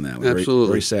agree on that. Absolutely.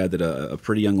 Very sad that a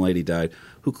pretty young lady died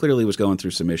who clearly was going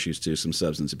through some issues too, some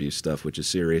substance abuse stuff, which is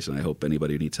serious, and I hope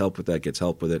anybody who needs help with that gets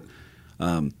help with it.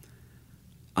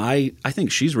 I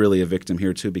think she's really a victim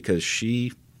here too, because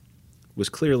she was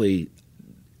clearly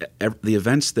the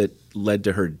events that led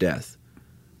to her death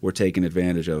were taken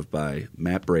advantage of by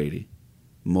Matt Brady,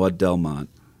 Maud Delmont,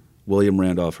 William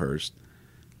Randolph Hearst,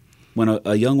 when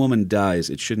a young woman dies,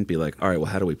 it shouldn't be like, all right,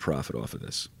 well, how do we profit off of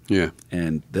this? Yeah.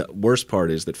 And the worst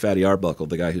part is that Fatty Arbuckle,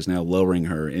 the guy who's now lowering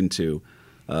her into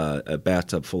a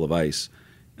bathtub full of ice,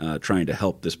 trying to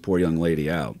help this poor young lady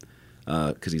out,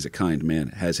 because he's a kind man,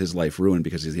 has his life ruined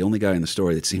because he's the only guy in the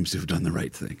story that seems to have done the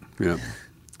right thing. Yeah.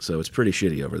 So it's pretty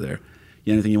shitty over there.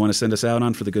 Anything you want to send us out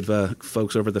on for the good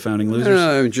folks over at the Founding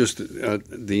Losers? Just at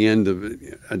the end of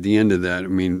that, I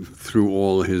mean, through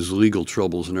all his legal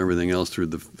troubles and everything else, through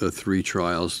the 3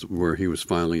 trials where he was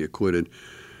finally acquitted,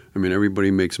 I mean,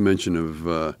 everybody makes mention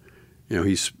of,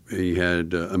 he had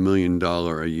 $1 million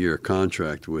a year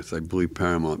contract with, I believe,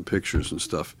 Paramount Pictures and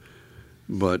stuff.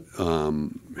 But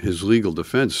his legal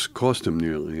defense cost him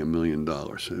nearly $1 million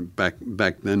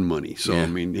back then money. So Yeah. I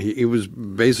mean, he was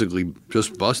basically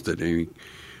just busted. He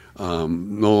no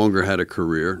longer had a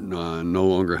career, no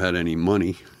longer had any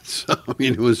money. So I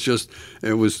mean, it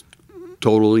was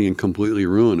totally and completely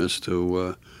ruinous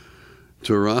to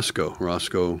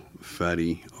Roscoe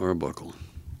Fatty Arbuckle.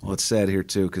 Well, it's sad here,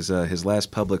 too, because his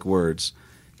last public words,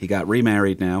 he got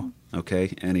remarried now,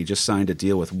 okay, and he just signed a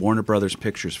deal with Warner Brothers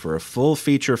Pictures for a full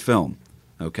feature film,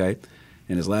 okay?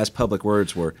 And his last public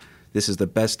words were, "This is the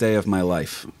best day of my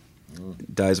life."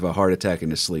 Dies of a heart attack in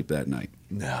his sleep that night.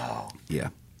 No. Yeah,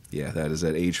 that is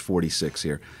at age 46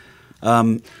 here.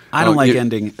 I don't like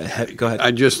ending. Go ahead.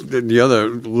 I just the other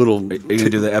little. Are you going to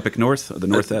do the Epic North? Or the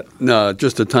North? No,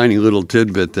 just a tiny little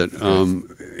tidbit that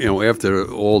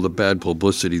after all the bad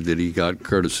publicity that he got,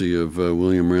 courtesy of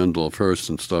William Randolph Hearst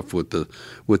and stuff with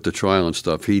the trial and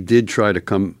stuff, he did try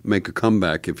to make a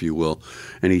comeback, if you will,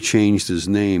 and he changed his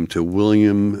name to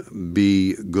William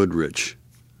B. Goodrich.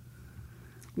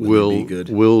 Will be good.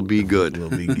 Will be good.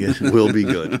 Will be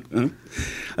good.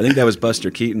 I think that was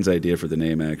Buster Keaton's idea for the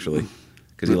name, actually,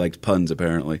 because he liked puns,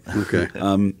 apparently. Okay.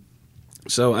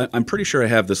 So I'm pretty sure I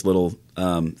have this little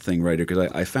thing right here,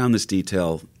 because I found this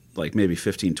detail like maybe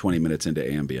 15, 20 minutes into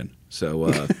Ambien. So,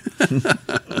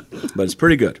 but it's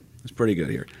pretty good. It's pretty good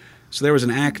here. So there was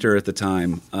an actor at the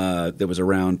time that was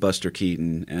around Buster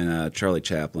Keaton and Charlie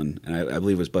Chaplin, and I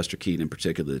believe it was Buster Keaton in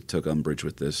particular that took umbrage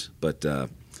with this, but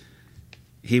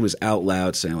he was out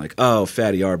loud saying like, "Oh,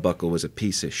 Fatty Arbuckle was a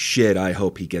piece of shit. I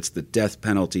hope he gets the death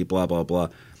penalty, blah, blah, blah."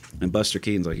 And Buster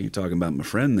Keaton's like, "You're talking about my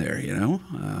friend there, you know?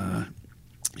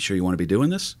 Sure you want to be doing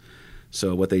this?"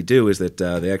 So what they do is that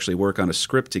they actually work on a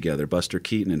script together, Buster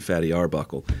Keaton and Fatty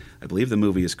Arbuckle. I believe the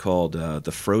movie is called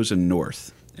The Frozen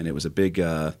North, and it was a big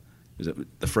The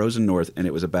Frozen North, and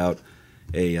it was about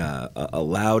a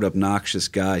loud, obnoxious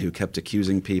guy who kept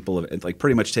accusing people of, like,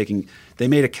 pretty much they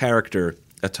made a character,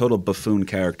 a total buffoon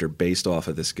character based off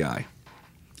of this guy.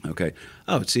 Okay.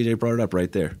 Oh, CJ brought it up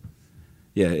right there.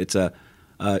 Yeah, it's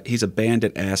he's a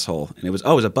bandit asshole, and it was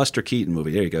a Buster Keaton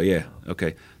movie. There you go. Yeah.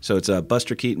 Okay. So it's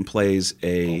Buster Keaton plays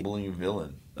a bumbling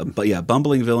villain.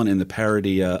 Bumbling villain in the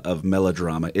parody of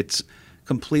melodrama. It's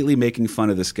completely making fun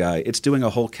of this guy. It's doing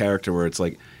a whole character where it's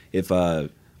like if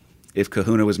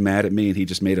Kahuna was mad at me and he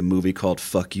just made a movie called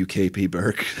 "Fuck You, KP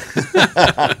Burke."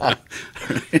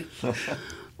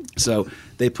 So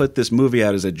they put this movie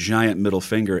out as a giant middle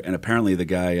finger, and apparently the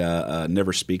guy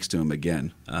never speaks to him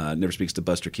again, never speaks to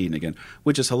Buster Keaton again,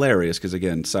 which is hilarious because,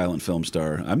 again, silent film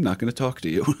star, I'm not going to talk to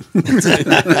you.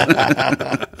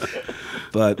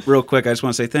 But real quick, I just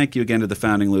want to say thank you again to the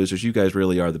Founding Losers. You guys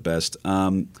really are the best.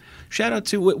 Shout out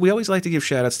to, we always like to give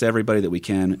shout outs to everybody that we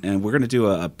can, and we're going to do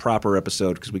a proper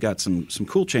episode because we got some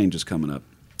cool changes coming up.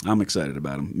 I'm excited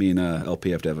about them. Me and LP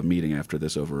have to have a meeting after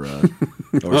this over some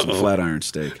flat iron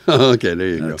steak. Okay, there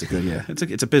you go. It's a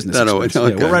good, it's a business Okay.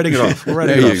 expense. Yeah, we're writing it off. We're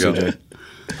writing There it you off, go. CJ.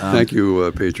 Thank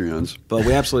you, Patreons. But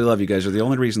we absolutely love you guys. You're the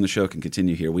only reason the show can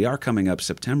continue here. We are coming up.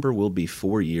 September will be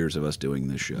 4 years of us doing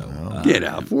this show. Get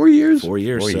out. 4 years? 4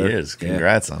 years, 4 sir. years. Yeah.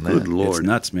 Congrats on that. Good Lord. It's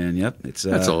nuts, man. Yep. It's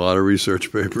That's a lot of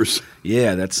research papers.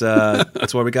 Yeah, that's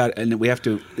what we got. And we have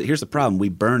to. Here's the problem: we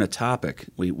burn a topic.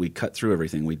 We cut through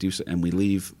everything. We do, and we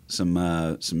leave some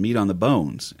meat on the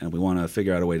bones. And we want to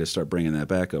figure out a way to start bringing that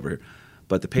back over here.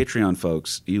 But the Patreon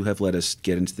folks, you have let us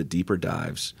get into the deeper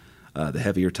dives, the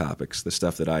heavier topics, the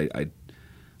stuff that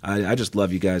I just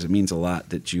love you guys. It means a lot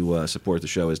that you support the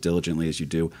show as diligently as you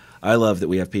do. I love that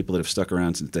we have people that have stuck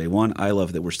around since day one. I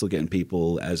love that we're still getting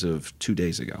people as of 2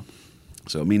 days ago.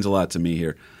 So it means a lot to me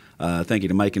here. Thank you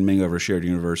to Mike and Ming over Shared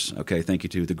Universe. Okay, thank you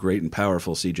to the great and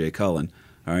powerful CJ Cullen.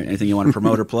 All right, anything you want to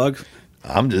promote or plug?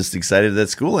 I'm just excited that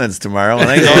school ends tomorrow and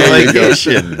I go on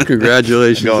vacation.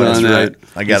 Congratulations on that.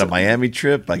 I got a Miami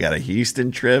trip. I got a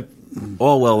Houston trip.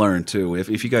 All well earned, too.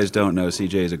 If you guys don't know,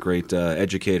 CJ is a great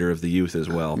educator of the youth as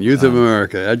well. Youth of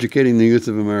America, educating the youth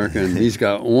of America. And he's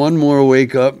got one more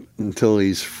wake up until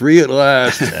he's free at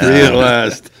last. Free at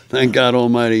last. Thank God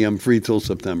Almighty, I'm free till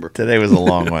September. Today was a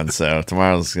long one, so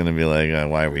tomorrow's going to be like,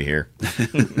 why are we here?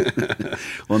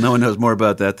 Well, no one knows more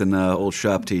about that than old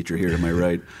shop teacher here to my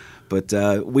right. But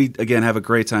we, again, have a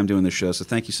great time doing this show. So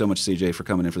thank you so much, CJ, for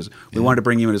coming in for this. We wanted to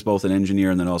bring you in as both an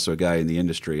engineer and then also a guy in the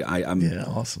industry. Yeah,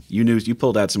 awesome. You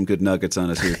pulled out some good nuggets on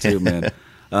us here, too, man.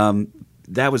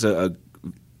 That was,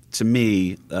 to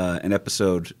me, an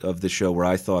episode of the show where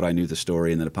I thought I knew the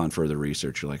story, and then upon further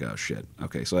research, you're like, oh, shit.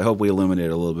 Okay, so I hope we illuminate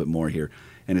a little bit more here.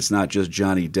 And it's not just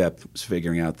Johnny Depp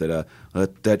figuring out that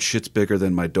that shit's bigger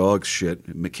than my dog's shit.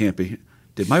 It can't be.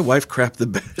 Did my wife crap the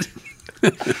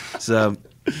bed? So...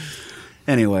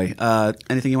 Anyway,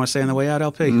 anything you want to say on the way out,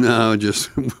 LP? No,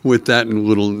 just with that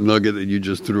little nugget that you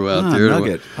just threw out there.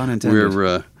 Nugget, pun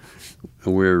intended.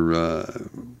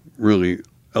 We're really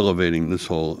elevating this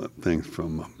whole thing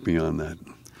from beyond that.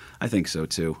 I think so,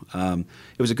 too.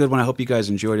 It was a good one. I hope you guys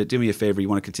enjoyed it. Do me a favor. You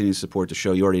want to continue to support the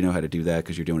show. You already know how to do that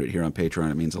because you're doing it here on Patreon.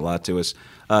 It means a lot to us.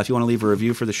 If you want to leave a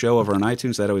review for the show over on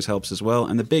iTunes, that always helps as well.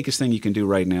 And the biggest thing you can do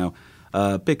right now,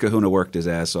 Big Kahuna worked his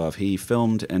ass off. He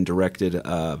filmed and directed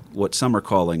what some are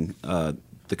calling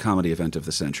the comedy event of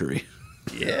the century.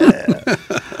 Yeah.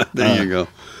 There you go.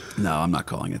 No, I'm not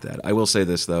calling it that. I will say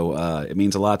this, though. It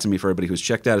means a lot to me for everybody who's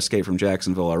checked out Escape from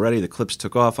Jacksonville already. The clips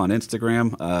took off on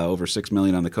Instagram. Over 6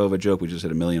 million on the COVID joke. We just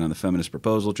hit 1 million on the feminist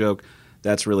proposal joke.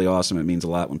 That's really awesome. It means a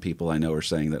lot when people I know are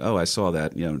saying that, oh, I saw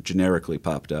that, generically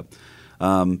popped up.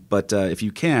 But if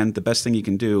you can, the best thing you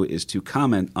can do is to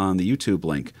comment on the YouTube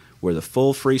link where the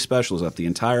full free special is up. The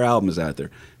entire album is out there.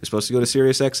 It's supposed to go to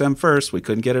SiriusXM first. We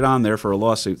couldn't get it on there for a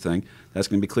lawsuit thing. That's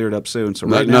going to be cleared up soon. So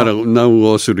no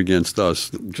lawsuit against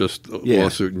us, just a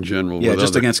lawsuit in general. Yeah,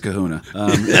 just against Kahuna.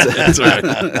 That's right.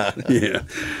 Yeah.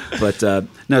 But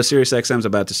no, SiriusXM's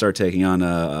about to start taking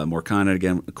on more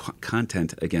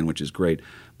content again, which is great.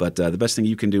 But the best thing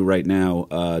you can do right now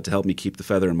to help me keep the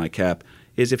feather in my cap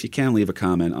is if you can leave a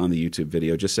comment on the YouTube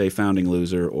video. Just say Founding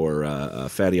Loser or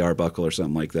Fatty Arbuckle or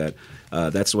something like that.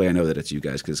 That's the way I know that it's you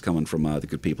guys because it's coming from the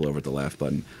good people over at the Laugh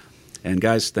Button. And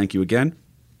guys, thank you again.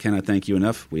 Cannot thank you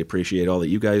enough. We appreciate all that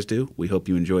you guys do. We hope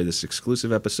you enjoy this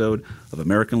exclusive episode of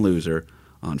American Loser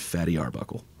on Fatty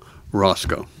Arbuckle.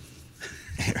 Roscoe.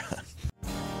 An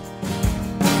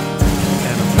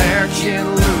American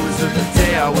loser the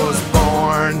day I was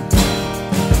born.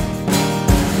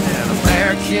 An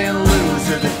American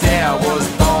loser the day I was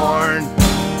born.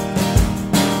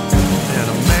 An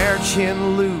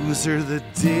American loser the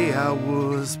day I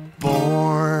was born.